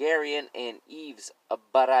Bulgarian, and Yves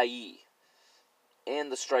Barai.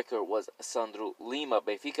 And the striker was Sandro Lima.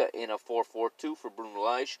 Benfica in a 4-4-2 for Bruno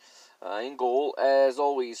Lage. In goal, as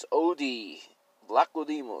always, Odi,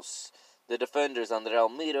 Vlachodimos. The defenders, André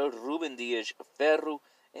Almeida, Ruben Dias, Ferro,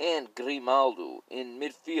 and Grimaldo. In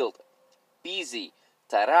midfield, Pizzi,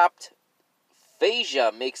 Tarabt.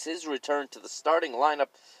 Feija makes his return to the starting lineup.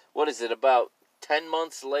 What is it, about 10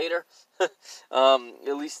 months later?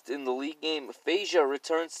 At least in the league game, Feija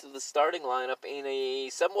returns to the starting lineup in a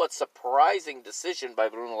somewhat surprising decision by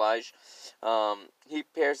Bruno Lage. He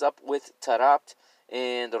pairs up with Tarabt,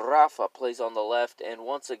 and Rafa plays on the left. And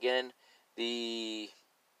once again, the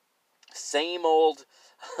same old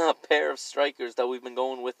pair of strikers that we've been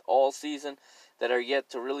going with all season that are yet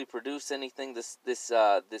to really produce anything. This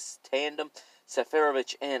tandem,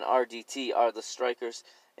 Seferovic and RDT, are the strikers.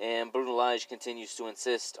 and Bruno Lage continues to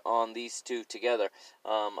insist on these two together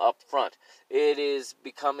up front. It is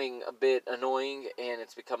becoming a bit annoying, and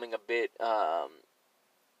it's becoming a bit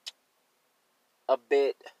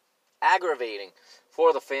aggravating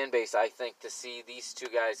for the fan base, I think, to see these two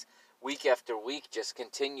guys week after week just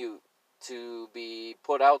continue to be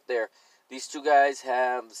put out there. These two guys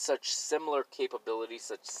have such similar capabilities,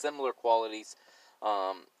 such similar qualities.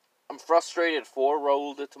 I'm frustrated for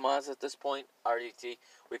Raul de Tomas at this point, RDT.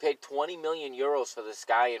 We paid 20 million euros for this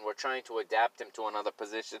guy, and we're trying to adapt him to another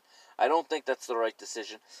position. I don't think that's the right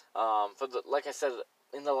decision. Like I said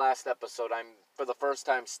in the last episode, I'm, for the first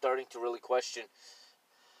time, starting to really question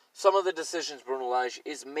some of the decisions Bruno Lage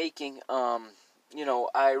is making.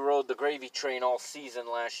 I rode the gravy train all season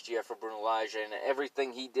last year for Bruno Lage, and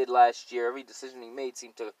everything he did last year, every decision he made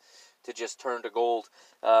seemed to just turn to gold.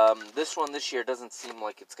 This year doesn't seem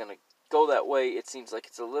like it's going to go that way. It seems like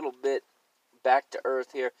it's a little bit back to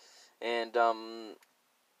earth here, and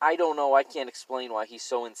I don't know. I can't explain why he's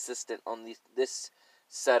so insistent on this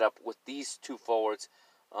setup with these two forwards.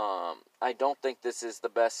 I don't think this is the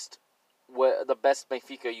best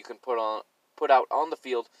Benfica you can put out on the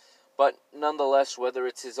field. But nonetheless, whether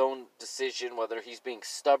it's his own decision, whether he's being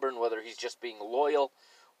stubborn, whether he's just being loyal,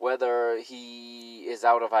 whether he is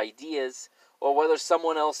out of ideas, or whether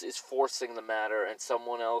someone else is forcing the matter and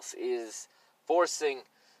someone else is forcing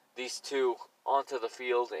these two onto the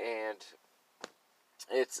field, and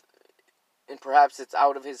perhaps it's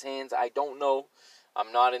out of his hands. I don't know.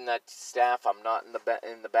 I'm not in that staff. I'm not in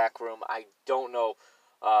the back room. I don't know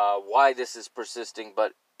why this is persisting,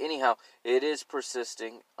 but anyhow, it is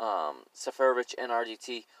persisting. Seferovic and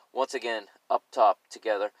RDT, once again, up top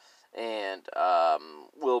together. And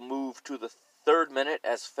we'll move to the 3rd minute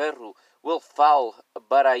as Ferro will foul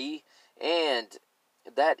Barai. And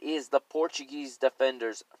that is the Portuguese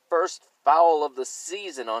defender's first foul of the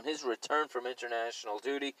season on his return from international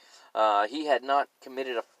duty. He had not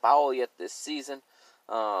committed a foul yet this season.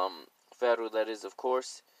 Ferro, that is, of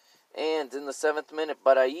course. And in the 7th minute,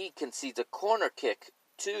 Barai concedes a corner kick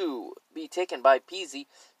to be taken by Pizzi.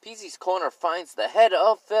 Pizzi's corner finds the head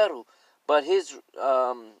of Ferro, but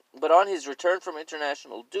on his return from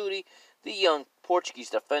international duty, the young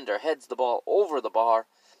Portuguese defender heads the ball over the bar.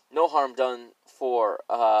 No harm done for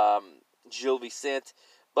Gil Vicente,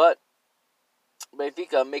 but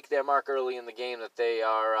Benfica make their mark early in the game that they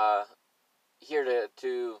are here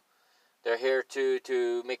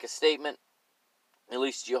to make a statement. At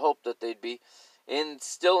least you hope that they'd be. And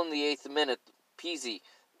still in the 8th minute, Pizzi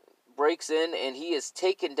breaks in, and he is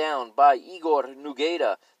taken down by Igor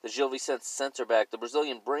Nogueira, the Gil Vicente center-back. The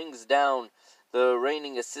Brazilian brings down the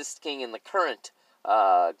reigning assist king and the current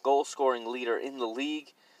goal-scoring leader in the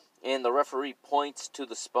league, and the referee points to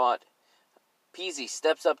the spot. Pizzi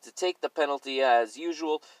steps up to take the penalty as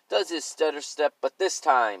usual, does his stutter step, but this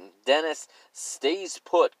time Dennis stays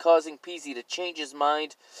put, causing Pizzi to change his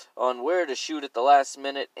mind on where to shoot at the last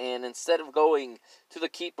minute, and instead of going to the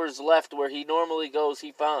keeper's left where he normally goes,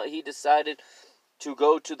 he decided to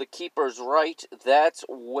go to the keeper's right. That's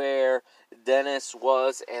where Dennis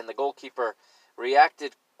was, and the goalkeeper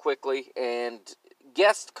reacted quickly and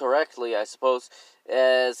guessed correctly, I suppose,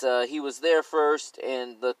 as he was there first,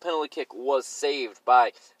 and the penalty kick was saved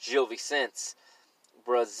by Gil Vicente's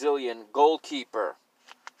Brazilian goalkeeper.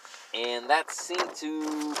 And that seemed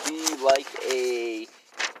to be like a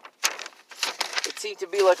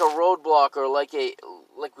roadblock, or like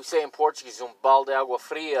we say in Portuguese, balde de água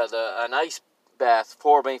fria, an ice bath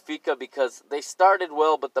for Benfica, because they started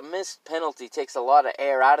well, but the missed penalty takes a lot of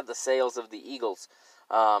air out of the sails of the Eagles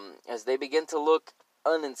as they begin to look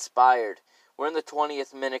uninspired. We're in the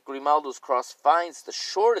 20th minute. Grimaldo's cross finds the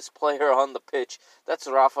shortest player on the pitch. That's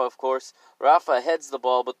Rafa, of course. Rafa heads the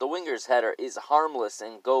ball, but the winger's header is harmless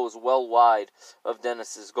and goes well wide of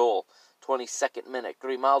Dennis's goal. 22nd minute.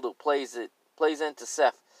 Grimaldo plays into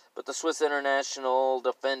Sef, but the Swiss international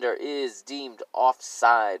defender is deemed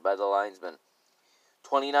offside by the linesman.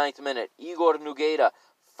 29th minute. Igor Nogueira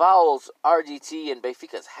fouls RDT in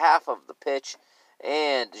Benfica's half of the pitch.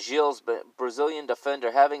 And Gil's Brazilian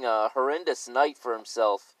defender having a horrendous night for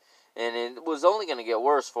himself. And it was only going to get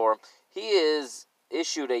worse for him. He is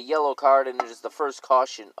issued a yellow card, and it is the first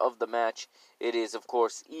caution of the match. It is, of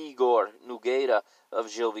course, Igor Nogueira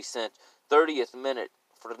of Gil Vicente. 30th minute,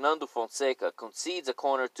 Fernando Fonseca concedes a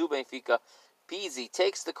corner to Benfica. Pizzi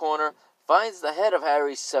takes the corner, finds the head of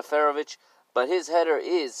Harry Seferovic, but his header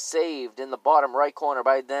is saved in the bottom right corner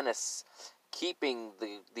by Dennis, keeping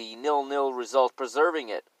the 0-0 result, preserving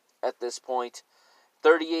it at this point.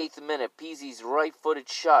 38th minute, Pizzi's right-footed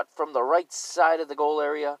shot from the right side of the goal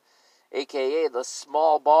area, a.k.a. the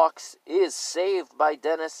small box, is saved by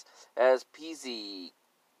Dennis as Pizzi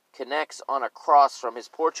connects on a cross from his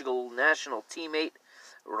Portugal national teammate,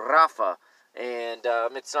 Rafa. And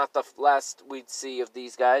it's not the last we'd see of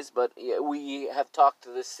these guys, but we have talked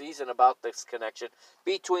this season about this connection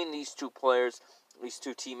between these two players, these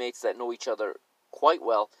two teammates that know each other quite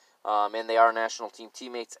well, and they are national team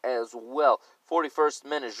teammates as well. 41st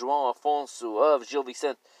minute, João Afonso of Gil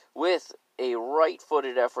Vicente with a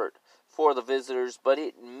right-footed effort for the visitors, but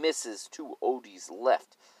it misses to Odie's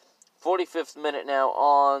left. 45th minute now,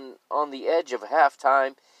 on the edge of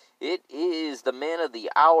halftime. It is the man of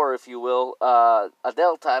the hour, if you will,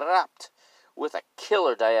 Adel Tarapt, with a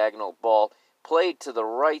killer diagonal ball. Played to the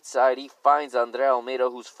right side, he finds Andre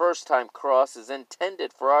Almeida, whose first-time cross is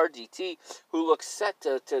intended for RDT, who looks set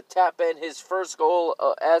to tap in his first goal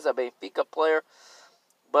as a Benfica player.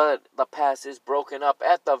 But the pass is broken up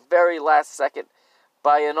at the very last second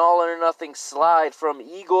by an all-or-nothing slide from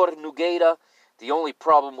Igor Nogueira. The only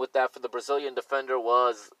problem with that for the Brazilian defender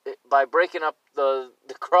was by breaking up the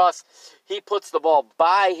cross, he puts the ball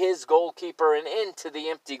by his goalkeeper and into the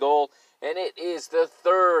empty goal. And it is the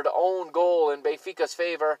third own goal in Benfica's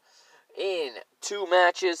favor in 2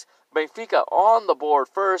 matches. Benfica on the board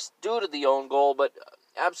first due to the own goal, but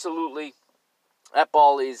absolutely that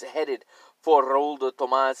ball is headed for Raul de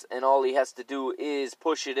Tomas, and all he has to do is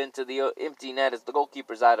push it into the empty net as the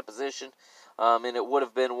goalkeeper's out of position. And it would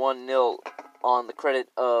have been 1-0 on the credit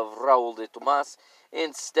of Raul de Tomas.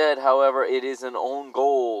 Instead, however, it is an own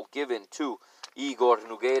goal given to Igor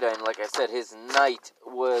Nogueira, and like I said, his night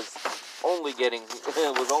was only getting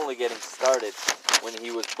started when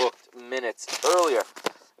he was booked minutes earlier.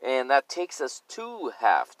 And that takes us to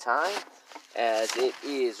halftime, as it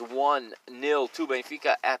is 1-0 to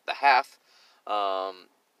Benfica at the half. A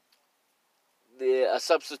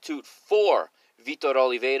substitute for Vitor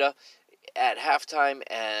Oliveira at halftime,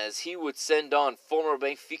 as he would send on former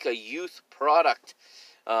Benfica youth product,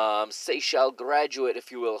 Seychelles graduate,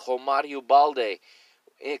 if you will, Romário Balde.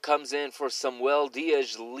 It comes in for Samuel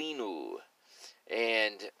Dias-Lino.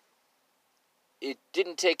 And it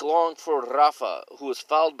didn't take long for Rafa, who was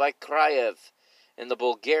fouled by Kraev, and the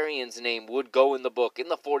Bulgarian's name would go in the book in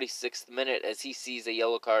the 46th minute as he sees a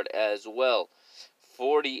yellow card as well.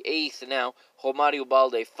 48th now, Romário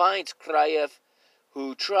Balde finds Kraev,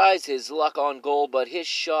 who tries his luck on goal, but his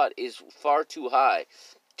shot is far too high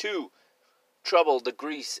to trouble the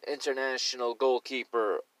Greece international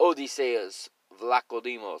goalkeeper Odysseas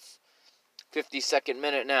Vlachodimos. 52nd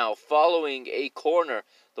minute now, following a corner,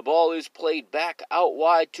 the ball is played back out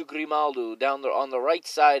wide to Grimaldo down there on the right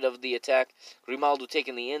side of the attack. Grimaldo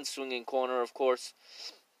taking the in-swinging corner, of course.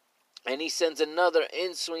 And he sends another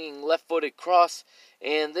in-swinging left-footed cross.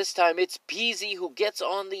 And this time it's Pizzi who gets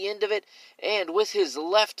on the end of it. And with his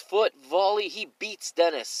left foot volley, he beats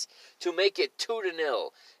Dennis to make it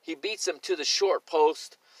 2-0. He beats him to the short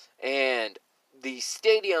post. And the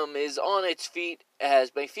stadium is on its feet as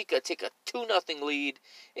Benfica take a 2-0 lead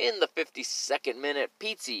in the 52nd minute.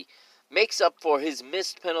 Pizzi makes up for his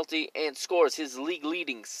missed penalty and scores his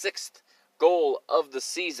league-leading 6th goal of the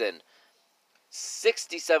season.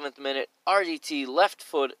 67th minute, RDT's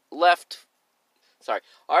left-footed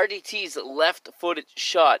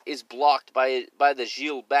shot is blocked by the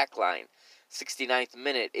Gil backline. 69th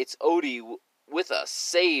minute, it's Odie with a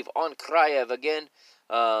save on Kraev again.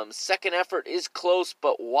 Second effort is close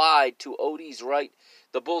but wide to Odie's right.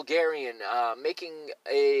 The Bulgarian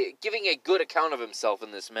giving a good account of himself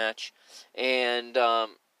in this match, and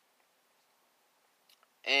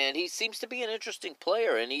he seems to be an interesting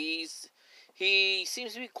player, and he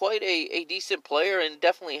seems to be quite a decent player, and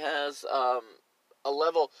definitely has a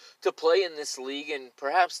level to play in this league, and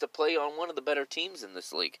perhaps to play on one of the better teams in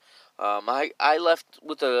this league. I left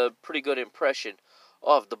with a pretty good impression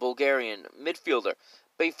of the Bulgarian midfielder.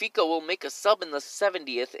 Benfica will make a sub in the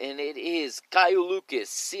 70th, and it is Caio Lucas,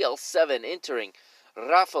 CL7, entering.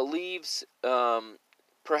 Rafa leaves,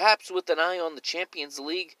 perhaps with an eye on the Champions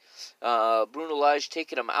League. Bruno Lage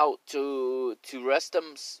taking him out to rest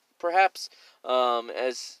him, perhaps,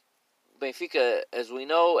 as Benfica, as we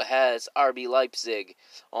know, has RB Leipzig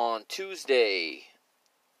on Tuesday,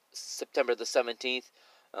 September the 17th.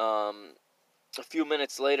 A few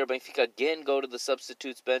minutes later, Benfica again go to the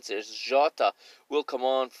substitutes bench as Jota will come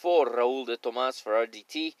on for Raul de Tomas for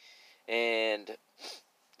RDT. And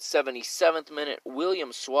 77th minute,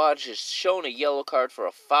 William Suarez is shown a yellow card for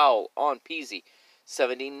a foul on Pizzi.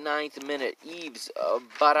 79th minute, Yves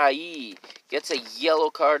Barai gets a yellow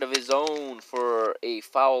card of his own for a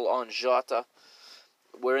foul on Jota.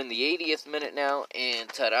 We're in the 80th minute now, and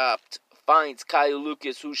Tarapt finds Caio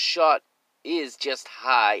Lucas, whose shot is just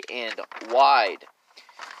high and wide.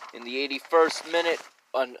 In the 81st minute,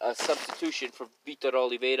 a substitution for Vitor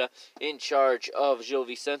Oliveira in charge of Gil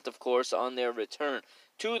Vicente, of course, on their return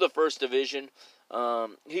to the first division.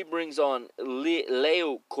 He brings on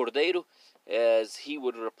Leo Cordeiro as he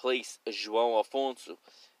would replace João Afonso.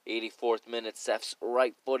 84th minute, Sef's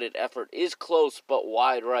right-footed effort is close but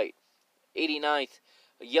wide right. 89th,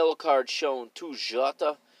 a yellow card shown to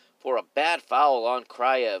Jota for a bad foul on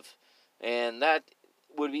Kraev. And that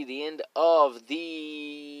would be the end of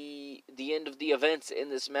the events in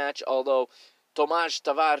this match, although Tomás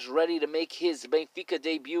Tavares ready to make his Benfica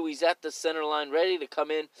debut. He's at the center line ready to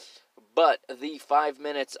come in, but the 5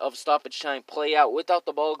 minutes of stoppage time play out without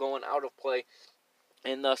the ball going out of play,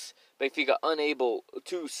 and thus Benfica unable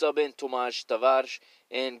to sub in Tomás Tavares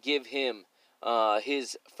and give him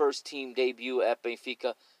his first team debut at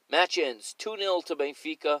Benfica. Match ends 2-0 to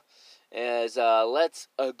Benfica. As let's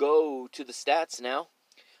go to the stats now.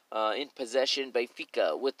 In possession,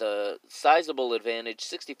 Benfica with a sizable advantage,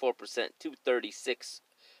 64% to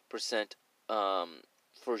 36%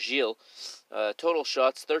 for Gil. Total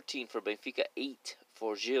shots, 13 for Benfica, 8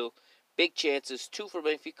 for Gil. Big chances, 2 for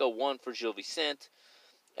Benfica, 1 for Gil Vicente.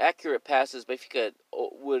 Accurate passes, Benfica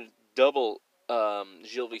would double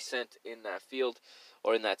Gil Vicente in that field,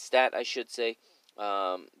 or in that stat, I should say.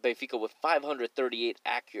 Benfica with 538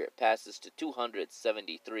 accurate passes to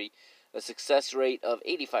 273. A success rate of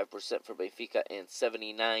 85% for Benfica and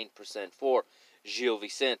 79% for Gil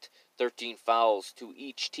Vicente. 13 fouls to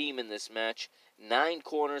each team in this match. 9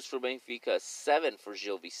 corners for Benfica, 7 for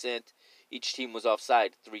Gil Vicente. Each team was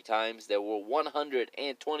offside 3 times. There were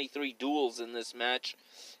 123 duels in this match,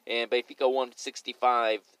 and Benfica won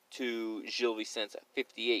 65 to Gil Vicente,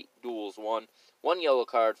 58 duels won. 1 yellow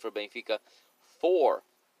card for Benfica, 4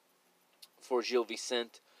 for Gil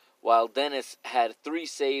Vicente, while Dennis had 3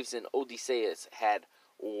 saves and Odysseus had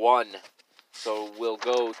 1. So we'll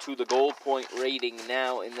go to the goal point rating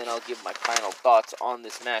now, and then I'll give my final thoughts on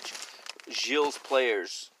this match. Gil's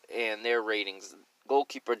players and their ratings.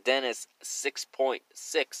 Goalkeeper Dennis,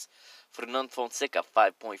 6.6. Fernando Fonseca,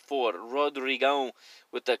 5.4. Rodrigão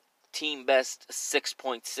with the team best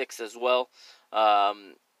 6.6 as well.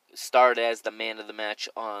 Starred as the man of the match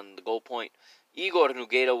on the goal point. Igor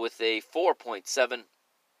Nogueira with a 4.7.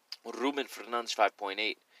 Ruben Fernandes,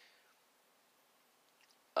 5.8.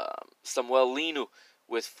 Samuel Lino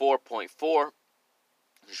with 4.4.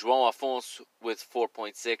 João Afonso with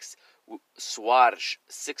 4.6. Soares,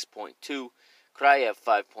 6.2. Kraev,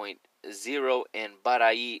 5.0. And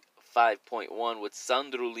Baraí, 5.1, with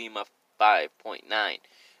Sandro Lima, 5.9.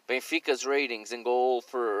 Benfica's ratings in goal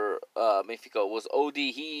for Benfica was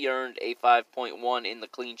Odi. He earned a 5.1 in the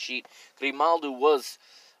clean sheet. Grimaldo was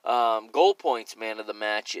goal points man of the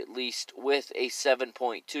match, at least, with a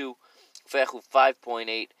 7.2. Ferro,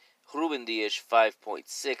 5.8. Ruben Dias,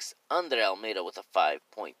 5.6. Andre Almeida with a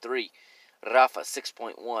 5.3. Rafa,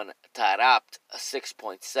 6.1. Tarapt,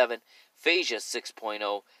 6.7. Feja,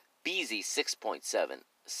 6.0. Beezy, 6.7.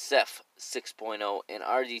 Sef, 6.0. And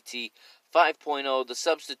RDT, 5.0. The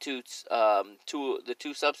substitutes, the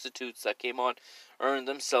two substitutes that came on earned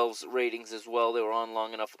themselves ratings as well. They were on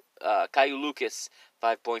long enough. Caio Lucas,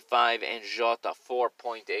 5.5, and Jota,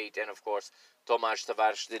 4.8. And, of course, Tomás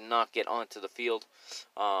Tavares did not get onto the field.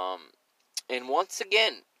 And once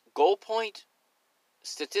again, goal point,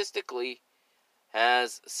 statistically,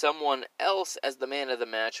 has someone else as the man of the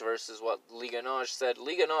match versus what Liga NOS said.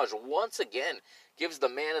 Liga NOS, once again, gives the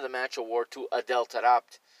man of the match award to Adel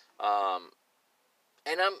Tarapt. And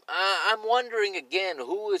I'm wondering again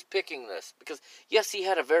who is picking this, because yes, he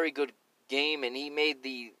had a very good game and he made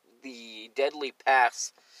the deadly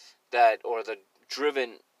pass or the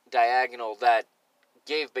driven diagonal that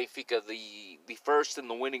gave Benfica the first and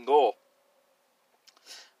the winning goal.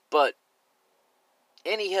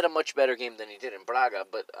 And he had a much better game than he did in Braga.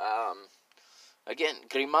 But again,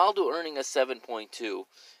 Grimaldo earning a 7.2,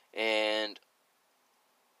 and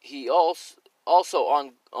he also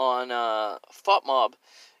on FOTMob,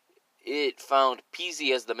 it found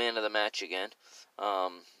Pizzi as the man of the match again,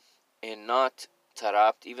 and not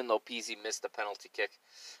Tarapt, even though Pizzi missed the penalty kick.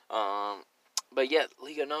 But yet,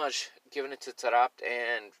 Liga NOS giving it to Tarapt,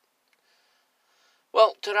 and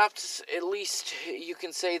well, Tarapt, at least you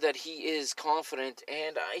can say that he is confident,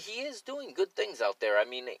 and he is doing good things out there. I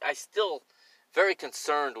mean, I still very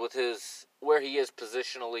concerned with where he is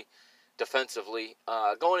positionally. defensively.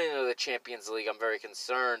 Going into the Champions League, I'm very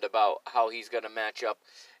concerned about how he's going to match up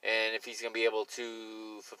and if he's going to be able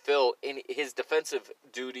to fulfill his defensive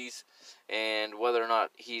duties and whether or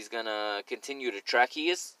not he's going to continue to track.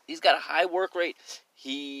 He's got a high work rate.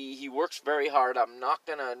 He works very hard. I'm not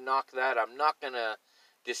going to knock that. I'm not going to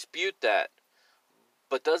dispute that.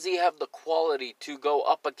 But does he have the quality to go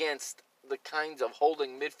up against the kinds of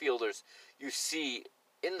holding midfielders you see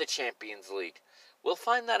in the Champions League? We'll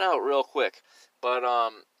find that out real quick. But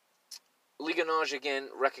Liga NOS again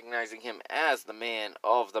recognizing him as the man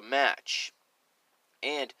of the match.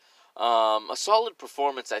 And a solid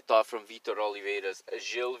performance, I thought, from Vitor Oliveira's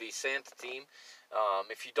Gil Vicente team.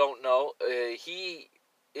 If you don't know, he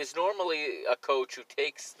is normally a coach who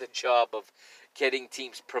takes the job of getting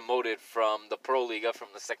teams promoted from the Pro Liga, from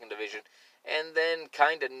the second division, and then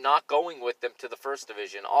kind of not going with them to the first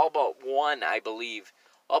division. All but one, I believe.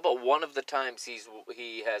 All but one of the times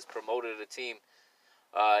he has promoted a team,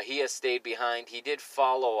 he has stayed behind. He did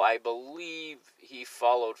follow, I believe he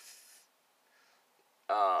followed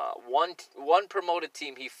one promoted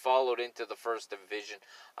team he followed into the first division.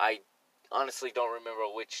 I honestly don't remember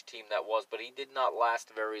which team that was, but he did not last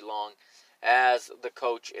very long as the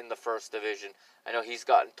coach in the first division. I know he's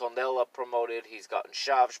gotten Tondela promoted, he's gotten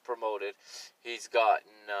Chaves promoted, he's gotten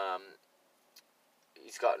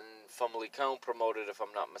Famalicão promoted, if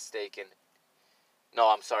I'm not mistaken. No,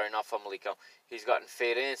 I'm sorry, not Famalicão. He's gotten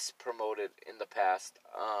Feirense promoted in the past.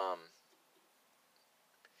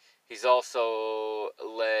 He's also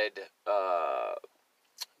led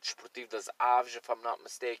Desportivo das Aves, if I'm not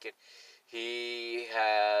mistaken. He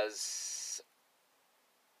has...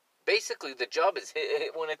 Basically, the job is...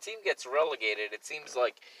 When a team gets relegated, it seems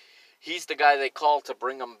like he's the guy they call to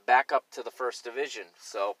bring them back up to the first division.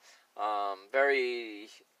 So, very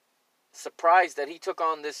surprised that he took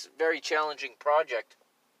on this very challenging project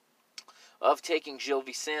of taking Gil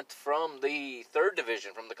Vicente from the third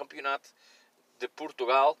division, from the Campeonato de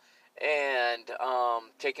Portugal, and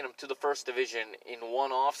taking him to the first division in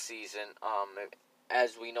one off season.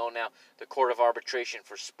 As we know now, the Court of Arbitration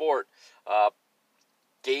for Sport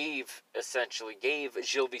gave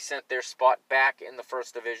Gil Vicente their spot back in the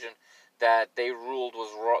first division that they ruled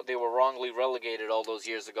they were wrongly relegated all those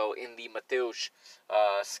years ago in the Mateus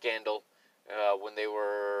scandal, when they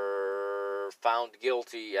were found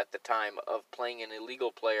guilty at the time of playing an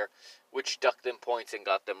illegal player, which ducked them points and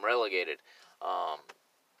got them relegated.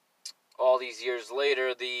 All these years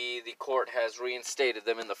later, the court has reinstated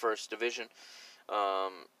them in the first division,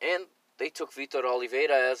 and they took Vitor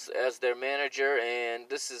Oliveira as their manager, and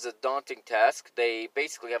this is a daunting task. They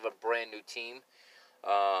basically have a brand new team.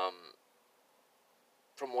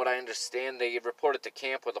 From what I understand, they reported to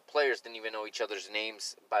camp where the players didn't even know each other's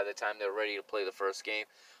names by the time they were ready to play the first game.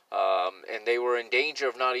 And they were in danger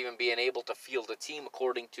of not even being able to field a team,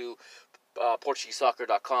 according to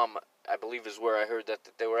PortugueseSoccer.com, I believe is where I heard that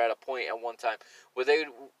they were at a point at one time where they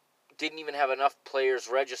didn't even have enough players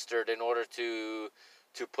registered in order to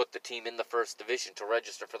put the team in the first division, to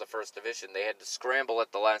register for the first division. They had to scramble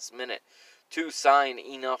at the last minute to sign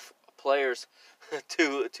enough players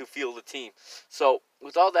to field the team. So,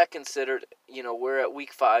 with all that considered, we're at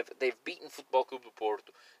week 5. They've beaten Futebol Clube do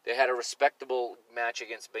Porto. They had a respectable match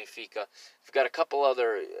against Benfica. They've got a couple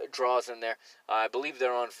other draws in there. I believe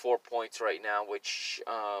they're on 4 points right now, which,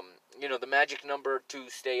 the magic number to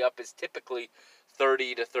stay up is typically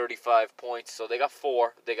 30 to 35 points. So they got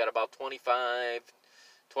 4. They got about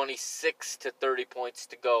 26 to 30 points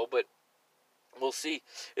to go, but we'll see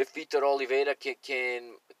if Vitor Oliveira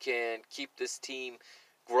can keep this team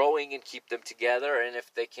growing and keep them together, and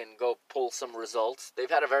if they can go pull some results. They've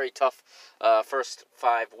had a very tough first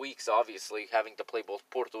 5 weeks, obviously, having to play both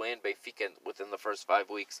Porto and Benfica within the first 5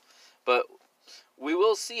 weeks. But we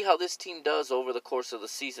will see how this team does over the course of the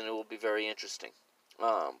season. It will be very interesting.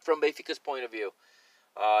 From Benfica's point of view,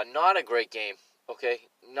 not a great game, okay?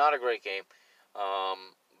 Not a great game.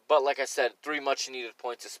 But like I said, 3 much-needed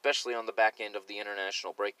points, especially on the back end of the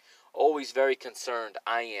international break. Always very concerned,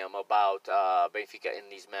 I am, about Benfica in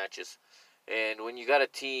these matches. And when you got a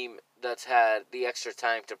team that's had the extra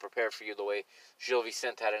time to prepare for you, the way Gil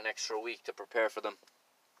Vicente had an extra week to prepare for them,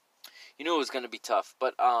 you knew it was going to be tough.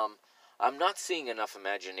 But I'm not seeing enough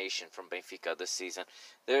imagination from Benfica this season.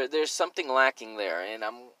 There's something lacking there, and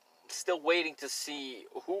I'm still waiting to see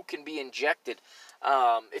who can be injected.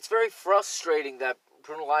 It's very frustrating that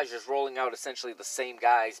Bruno Lage is rolling out essentially the same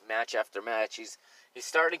guys match after match. He's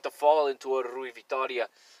starting to fall into a Rui Vitória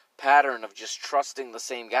pattern of just trusting the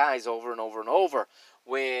same guys over and over and over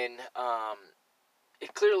when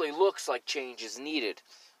it clearly looks like change is needed.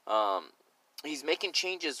 he's making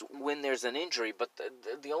changes when there's an injury, but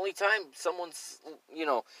the only time someone's,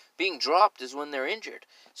 being dropped is when they're injured.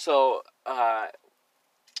 So,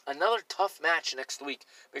 another tough match next week.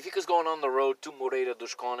 Benfica's going on the road to Moreira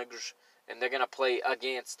dos Cónegros, and they're going to play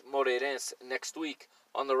against Moreirense next week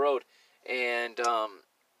on the road. And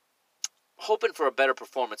hoping for a better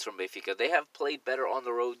performance from Benfica. They have played better on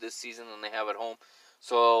the road this season than they have at home.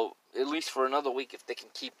 So, at least for another week, if they can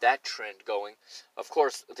keep that trend going. Of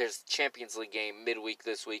course, there's Champions League game midweek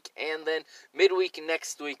this week. And then midweek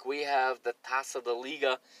next week, we have the Taça da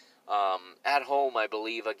Liga at home, I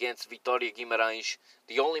believe, against Vitória Guimarães.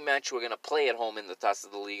 The only match we're going to play at home in the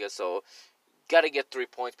Taça da Liga. So, got to get 3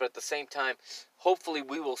 points. But at the same time, hopefully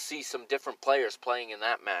we will see some different players playing in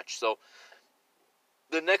that match. So,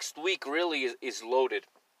 the next week really is loaded.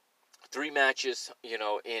 3 matches, in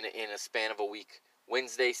a span of a week.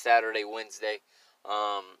 Wednesday, Saturday, Wednesday.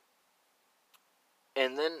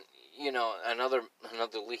 And then, another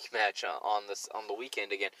league match on the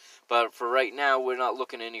weekend again. But for right now, we're not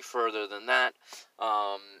looking any further than that.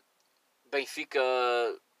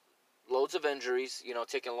 Benfica, loads of injuries,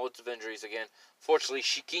 taking loads of injuries again. Fortunately,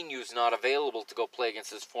 Chiquinho's not available to go play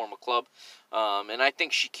against his former club. And I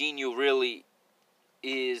think Chiquinho really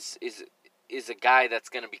is a guy that's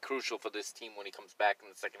going to be crucial for this team when he comes back in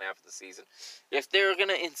the second half of the season. If they're going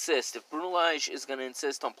to insist, if Bruno Lage is going to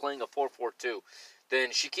insist on playing a 4-4-2, then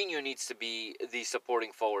Chiquinho needs to be the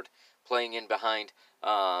supporting forward, playing in behind,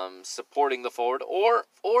 supporting the forward,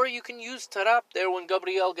 or you can use Tarap there when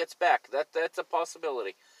Gabriel gets back. That's a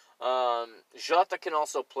possibility. Jota can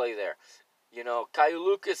also play there. Caio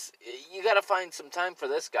Lucas, you got to find some time for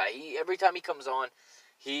this guy. Every time he comes on,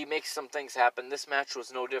 he makes some things happen. This match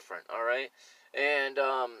was no different, all right? And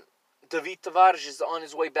David Tavares is on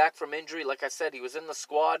his way back from injury. Like I said, he was in the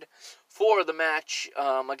squad for the match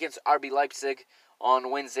against RB Leipzig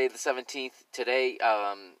on Wednesday the 17th. Today,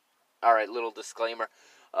 all right, little disclaimer.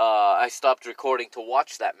 I stopped recording to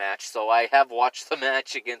watch that match, so I have watched the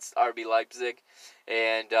match against RB Leipzig.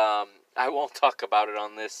 And I won't talk about it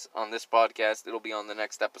on this podcast. It'll be on the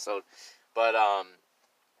next episode. But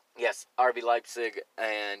yes, RB Leipzig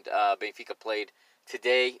and Benfica played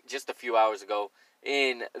today, just a few hours ago,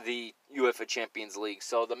 in the UEFA Champions League.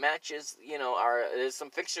 So the matches, there's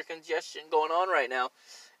some fixture congestion going on right now,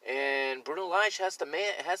 and Bruno Lage has to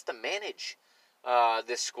manage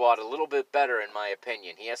this squad a little bit better, in my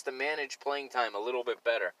opinion. He has to manage playing time a little bit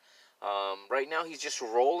better. Right now, he's just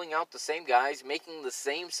rolling out the same guys, making the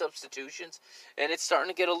same substitutions, and it's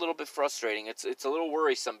starting to get a little bit frustrating. It's a little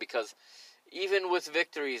worrisome because even with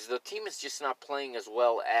victories, the team is just not playing as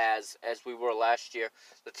well as we were last year.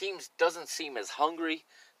 The team doesn't seem as hungry.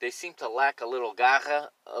 They seem to lack a little garra,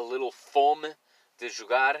 a little fome de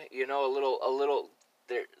jogar, a little.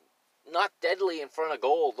 They're not deadly in front of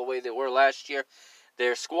goal the way they were last year.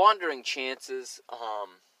 They're squandering chances.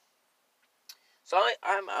 So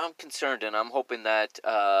I'm concerned, and I'm hoping that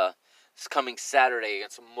this coming Saturday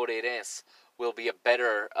against Moreirense will be a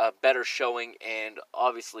better showing, and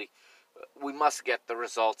obviously we must get the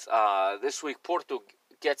results. This week, Porto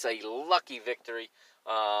gets a lucky victory.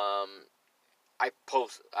 I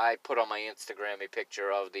put on my Instagram a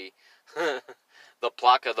picture of the the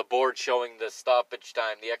placa, the board showing the stoppage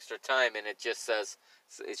time, the extra time, and it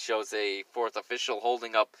shows a fourth official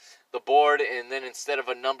holding up the board, and then instead of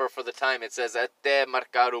a number for the time, it says "Até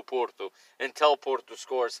marcar o Porto," until Porto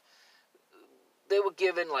scores. They were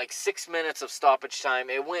given like 6 minutes of stoppage time.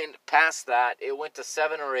 It went past that. It went to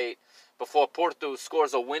 7 or 8 before Porto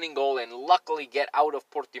scores a winning goal and luckily get out of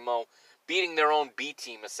Portimão, beating their own B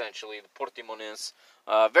team, essentially, the Portimonense.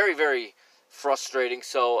 Very, very frustrating.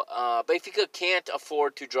 So, Benfica can't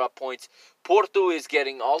afford to drop points. Porto is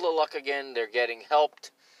getting all the luck again. They're getting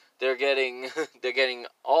helped. They're getting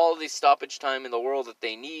all the stoppage time in the world that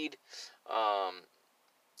they need.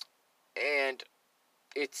 And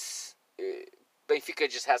Benfica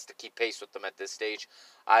just has to keep pace with them at this stage.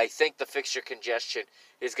 I think the fixture congestion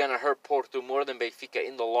is going to hurt Porto more than Benfica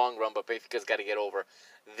in the long run, but Benfica's got to get over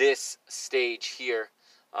this stage here,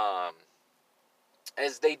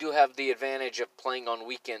 as they do have the advantage of playing on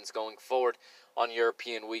weekends going forward. On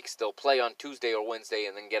European weeks, they'll play on Tuesday or Wednesday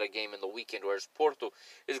and then get a game in the weekend, whereas Porto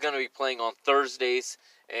is going to be playing on Thursdays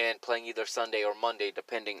and playing either Sunday or Monday,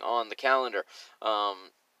 depending on the calendar.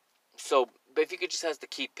 So Benfica just has to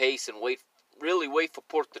keep pace and wait for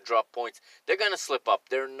Porto to drop points. They're going to slip up.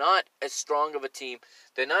 They're not as strong of a team.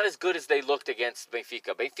 They're not as good as they looked against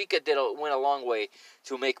Benfica. Benfica went a long way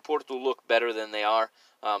to make Porto look better than they are.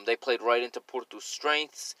 They played right into Porto's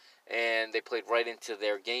strengths, and they played right into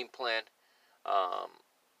their game plan.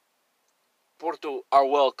 Porto are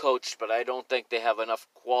well coached, but I don't think they have enough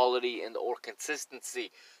quality or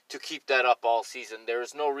consistency to keep that up all season. There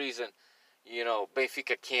is no reason,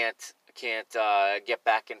 Benfica can't get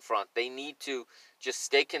back in front. They need to just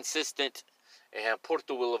stay consistent, and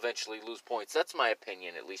Porto will eventually lose points. That's my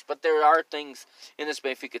opinion, at least. But there are things in this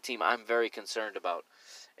Benfica team I'm very concerned about.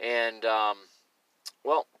 And,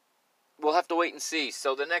 well, we'll have to wait and see.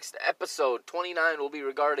 So the next episode, 29, will be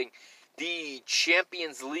regarding the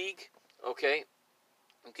Champions League. Okay?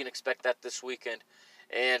 You can expect that this weekend.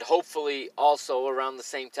 And hopefully also around the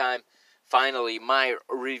same time, finally, my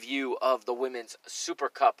review of the Women's Super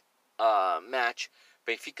Cup match,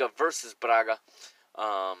 Benfica versus Braga,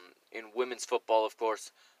 in women's football, of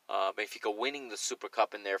course. Benfica winning the Super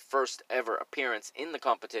Cup in their first ever appearance in the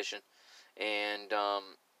competition. And I'm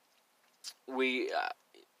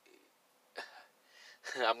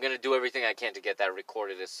going to do everything I can to get that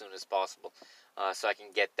recorded as soon as possible, so I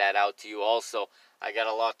can get that out to you. Also, I got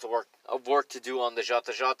a lot of work to do on the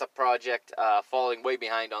Jota Jota project, falling way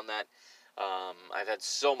behind on that. I've had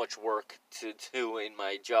so much work to do in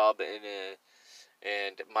my job, and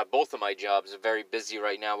both of my jobs are very busy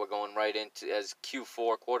right now. We're going right into, as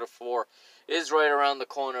Q4, quarter 4 is right around the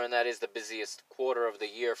corner, and that is the busiest quarter of the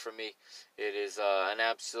year for me. It is an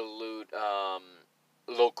absolute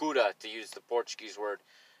loucura, to use the Portuguese word,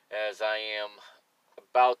 as I am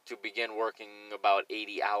about to begin working about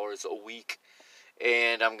 80 hours a week.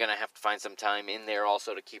 And I'm going to have to find some time in there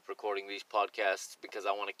also to keep recording these podcasts, because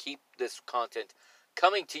I want to keep this content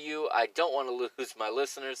coming to you. I don't want to lose my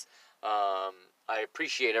listeners. I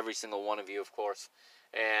appreciate every single one of you, of course.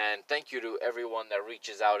 And thank you to everyone that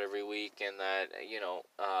reaches out every week and that,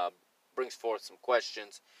 brings forth some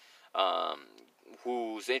questions,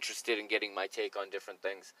 who's interested in getting my take on different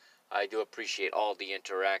things. I do appreciate all the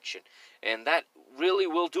interaction. And that really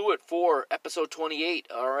will do it for episode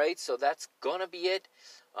 28, alright? So that's gonna be it.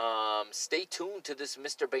 Stay tuned to this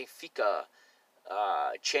Mr. Benfica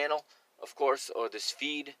channel, of course, or this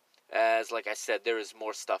feed, as, like I said, there is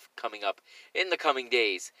more stuff coming up in the coming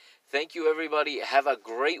days. Thank you, everybody. Have a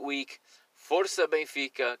great week. Força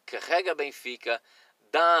Benfica, carrega Benfica,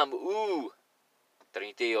 dam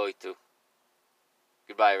 38.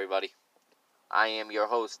 Goodbye, everybody. I am your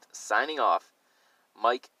host, signing off,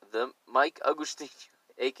 Mike Agustino,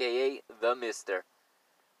 a.k.a. The Mister.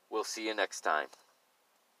 We'll see you next time.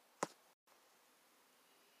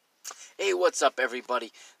 Hey, what's up,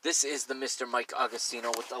 everybody? This is the Mr. Mike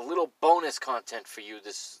Agustino with a little bonus content for you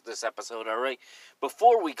this episode, alright?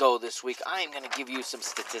 Before we go this week, I am going to give you some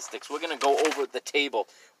statistics. We're going to go over the table,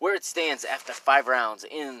 where it stands after 5 rounds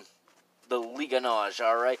in the Liga NOS,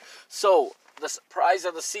 alright? So, the surprise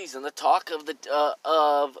of the season, the talk of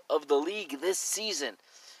the league this season.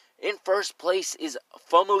 In first place is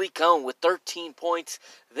Famalicão with 13 points.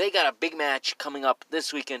 They got a big match coming up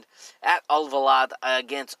this weekend at Alvalade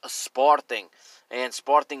against Sporting. And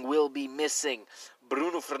Sporting will be missing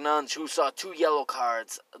Bruno Fernandes, who saw 2 yellow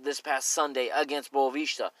cards this past Sunday against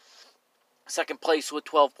Boavista. Second place with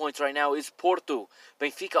 12 points right now is Porto.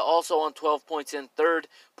 Benfica also on 12 points in third.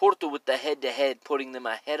 Porto with the head-to-head, putting them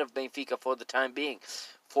ahead of Benfica for the time being.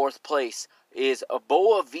 Fourth place is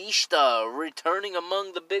Boa Vista, returning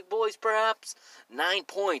among the big boys perhaps. 9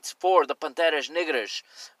 points for the Panteras Negras.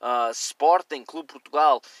 Sporting, Clube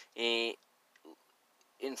Portugal, in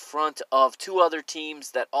front of 2 other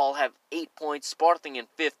teams that all have 8 points. Sporting in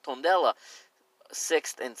 5th, Tondela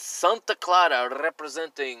 6th, and Santa Clara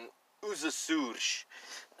representing Uzasurge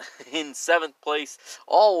in 7th place,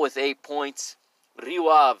 all with 8 points. Rio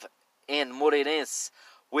Ave and Moreirense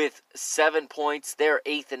with 7 points. They're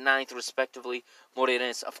 8th and 9th, respectively.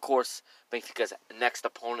 Moreirense, of course, Benfica's next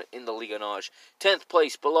opponent in the Liga NOS. 10th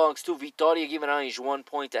place belongs to Vitória Guimarães, 1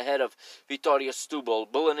 point ahead of Vitória Setúbal,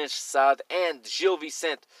 Belenenses SAD, and Gil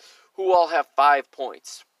Vicente, who all have 5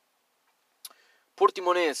 points.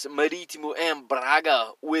 Portimonense, Marítimo, and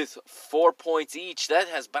Braga with 4 points each. That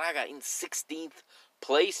has Braga in 16th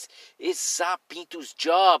place. Is Sá Pinto's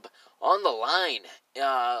job on the line?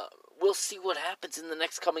 We'll see what happens in the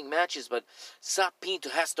next coming matches, but Sá Pinto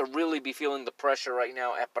has to really be feeling the pressure right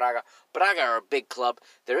now at Braga. Braga are a big club.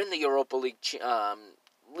 They're in the Europa League the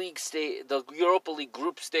Europa League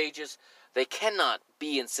group stages. They cannot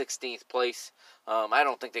be in 16th place. I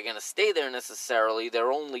don't think they're going to stay there necessarily.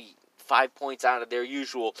 They're only 5 points out of their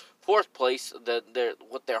usual 4th place,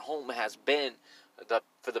 what their home has been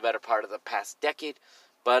for the better part of the past decade.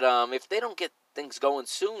 But if they don't get things going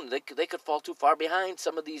soon, they could fall too far behind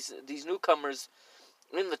some of these newcomers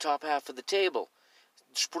in the top half of the table.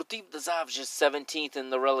 Desportivo das Aves is 17th in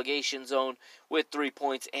the relegation zone with 3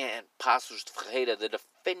 points, and Passos de Ferreira, the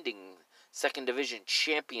defending second division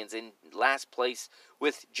champions in last place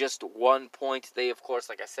with just 1 point. They, of course,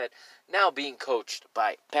 like I said, now being coached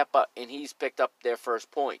by Peppa, and he's picked up their first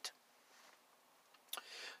point.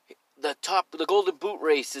 The Golden Boot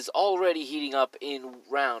race is already heating up in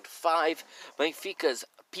round 5. Benfica's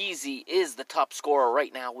Pizzi is the top scorer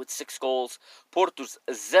right now with 6 goals. Porto's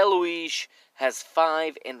Zé Luís has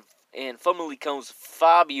 5, and Famalicão's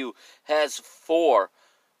Fábio has 4.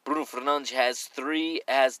 Bruno Fernandes has 3,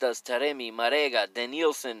 as does Taremi, Marega,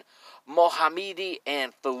 Denilson, Mohamedi,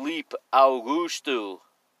 and Felipe Augusto.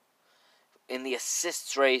 In the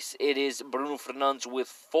assists race, it is Bruno Fernandes with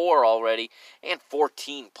 4 already, and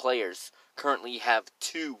 14 players currently have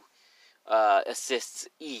 2 assists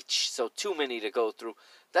each, so too many to go through.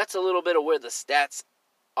 That's a little bit of where the stats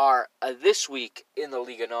are this week in the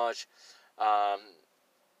Liga NOS.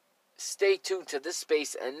 Stay tuned to this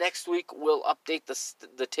space, and next week we'll update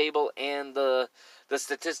the table and the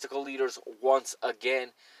statistical leaders once again.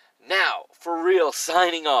 Now, for real,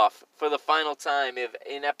 signing off for the final time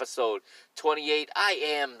in episode 28. I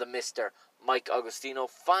am the Mr. Mike Agostino.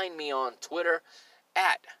 Find me on Twitter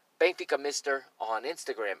at Benfica Mister, on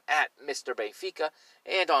Instagram at Mr. Benfica,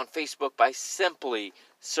 and on Facebook by simply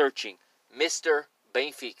searching Mr.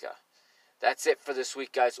 Benfica. That's it for this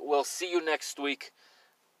week, guys. We'll see you next week.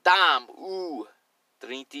 Tam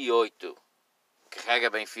 38. Carrega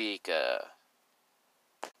Benfica.